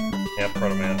Man? Yep,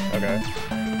 Proto Man. Okay.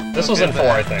 This was in 4,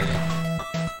 I think.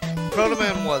 Proto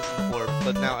Man was in 4,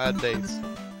 but now add base.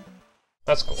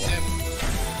 That's cool.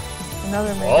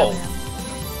 Another Mega Whoa.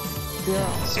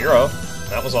 Man. Zero.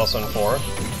 That was also in 4.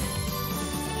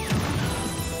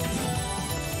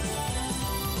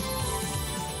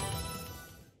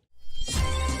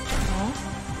 Huh?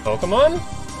 Pokemon?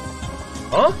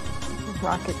 Huh?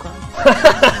 Rocket Grunt.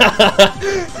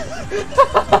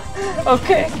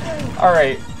 Okay.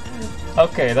 Alright.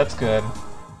 Okay, that's good.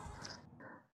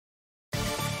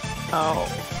 Oh.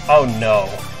 Oh no.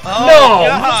 Oh, no!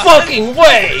 God. Fucking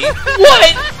way!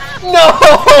 What?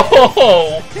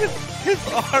 No! His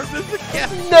arm is a cat.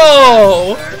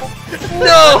 No!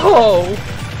 No!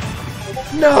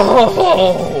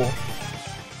 No!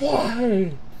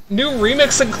 Why? New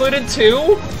remix included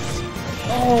too?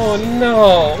 Oh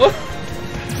no!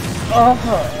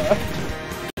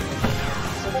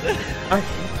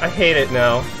 I hate it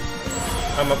now.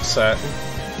 I'm upset.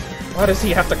 Why does he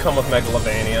have to come with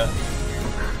Megalovania?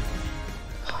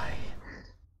 Why?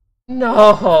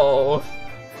 No!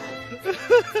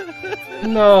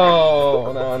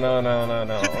 No,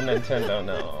 Nintendo,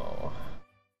 no.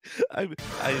 I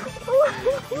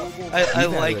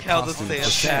like how the fan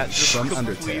chat just from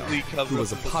completely Undertale, covers who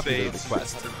was a the popular face.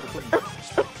 request.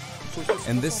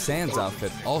 And this Sans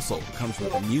outfit also comes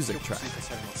with a music track.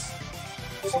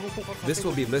 This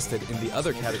will be listed in the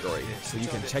other category, so you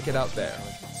can check it out there.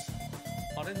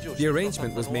 The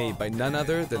arrangement was made by none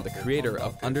other than the creator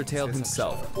of Undertale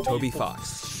himself, Toby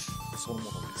Fox.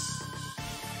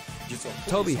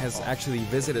 Toby has actually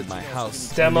visited my house.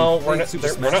 Demo, and we we're played Super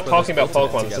not Smash talking about Bros.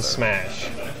 Pokemon, Ultimate this is together.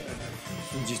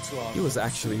 Smash. He was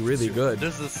actually really good.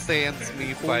 This is Sans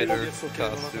Mii Fighter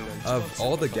costume. Of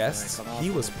all the guests, he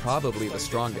was probably the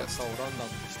strongest.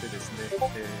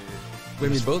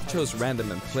 When we both chose random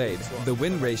and played, the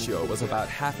win ratio was about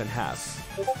half and half.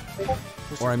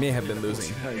 Or I may have been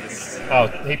losing. Oh,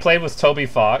 he played with Toby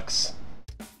Fox.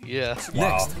 Yeah.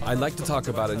 Next, I'd like to talk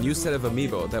about a new set of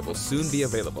amiibo that will soon be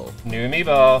available. New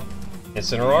amiibo.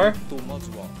 Incineroar?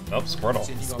 Nope, Squirtle.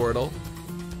 Squirtle.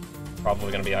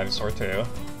 Probably gonna be Ivysaur too.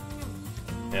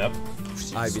 Yep.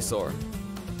 Ivysaur.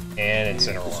 And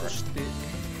Incineroar.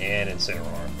 And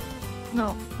Incineroar.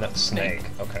 No. No, Snake.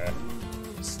 Okay.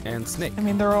 And Snake. I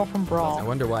mean, they're all from Brawl. I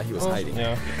wonder why he was hiding.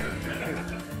 Yeah.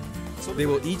 They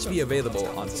will each be available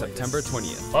on September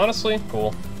 20th. Honestly,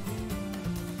 cool.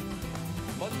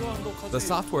 The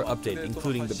software update,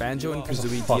 including the Banjo and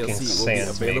Kazooie Fucking DLC, will be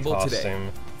Sans available main today.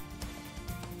 costume.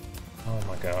 Oh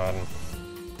my god.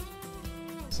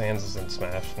 Sans is in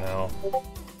Smash now.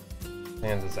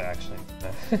 Sans is actually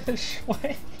in Smash.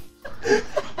 Why?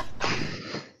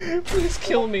 Please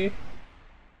kill me.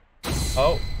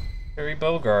 Oh, Terry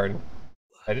Bogard.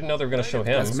 I didn't know they were gonna show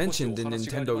him. As mentioned in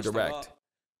Nintendo Direct,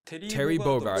 Terry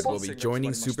Bogard will be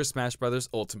joining Super Smash Bros.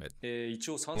 Ultimate.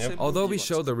 Yep. Although we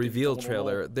showed the reveal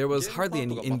trailer, there was hardly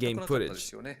any in-game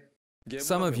footage.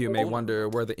 Some of you may wonder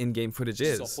where the in-game footage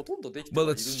is. Well,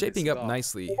 it's shaping up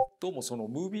nicely.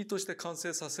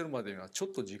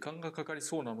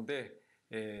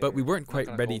 But we weren't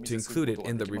quite ready to include it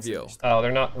in the reveal. Oh,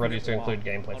 they're not ready to include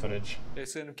gameplay footage.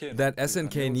 That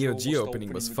SNK Neo Geo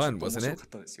opening was fun, wasn't it?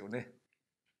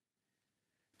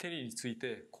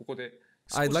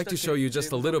 I'd like to show you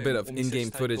just a little bit of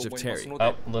in-game footage of Terry.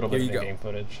 Oh, a little bit Here of you go. in-game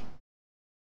footage.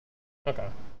 Okay.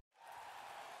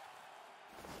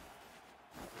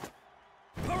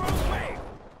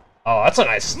 Oh, that's a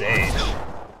nice stage.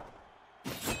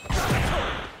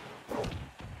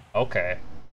 Okay.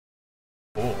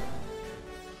 Cool.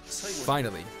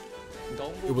 Finally,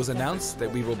 it was announced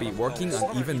that we will be working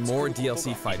on even more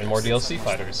DLC fighters. Even more DLC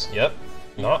fighters. Yep.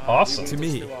 Not awesome. To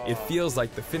me, it feels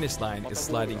like the finish line is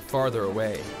sliding farther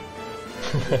away.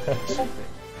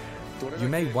 You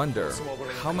may wonder,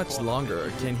 how much longer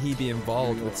can he be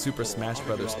involved with Super Smash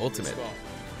Bros. Ultimate?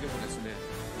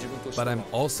 But I'm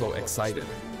also excited.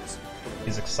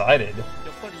 He's excited.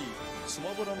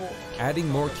 Adding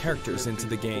more characters into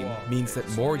the game means that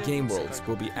more game worlds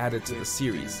will be added to the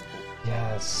series.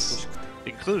 Yes.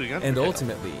 Including And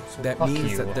ultimately, that Fuck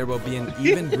means you. that there will be an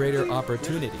even greater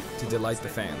opportunity to delight the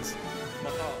fans.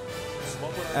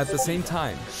 At the same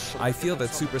time, I feel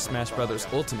that Super Smash Bros.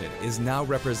 Ultimate is now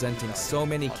representing so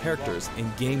many characters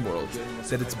in game worlds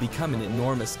that it's become an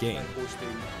enormous game.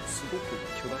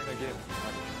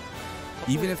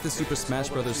 Even if the Super Smash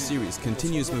Bros. Series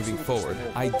continues moving forward,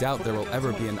 I doubt there will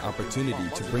ever be an opportunity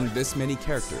to bring this many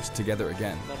characters together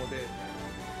again.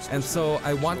 And so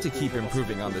I want to keep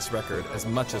improving on this record as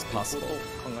much as possible.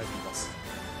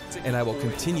 And I will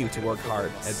continue to work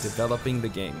hard at developing the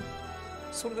game.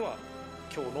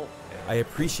 I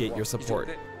appreciate your support.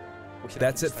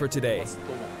 That's it for today.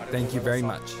 Thank you very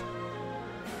much.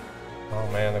 Oh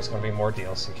man, there's gonna be more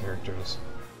DLC characters.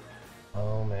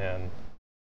 Oh man.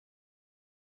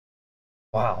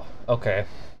 Wow, okay.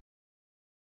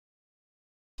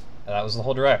 That was the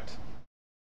whole direct.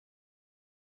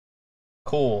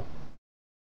 Cool.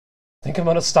 I think I'm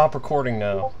gonna stop recording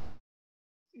now.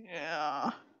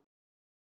 Yeah.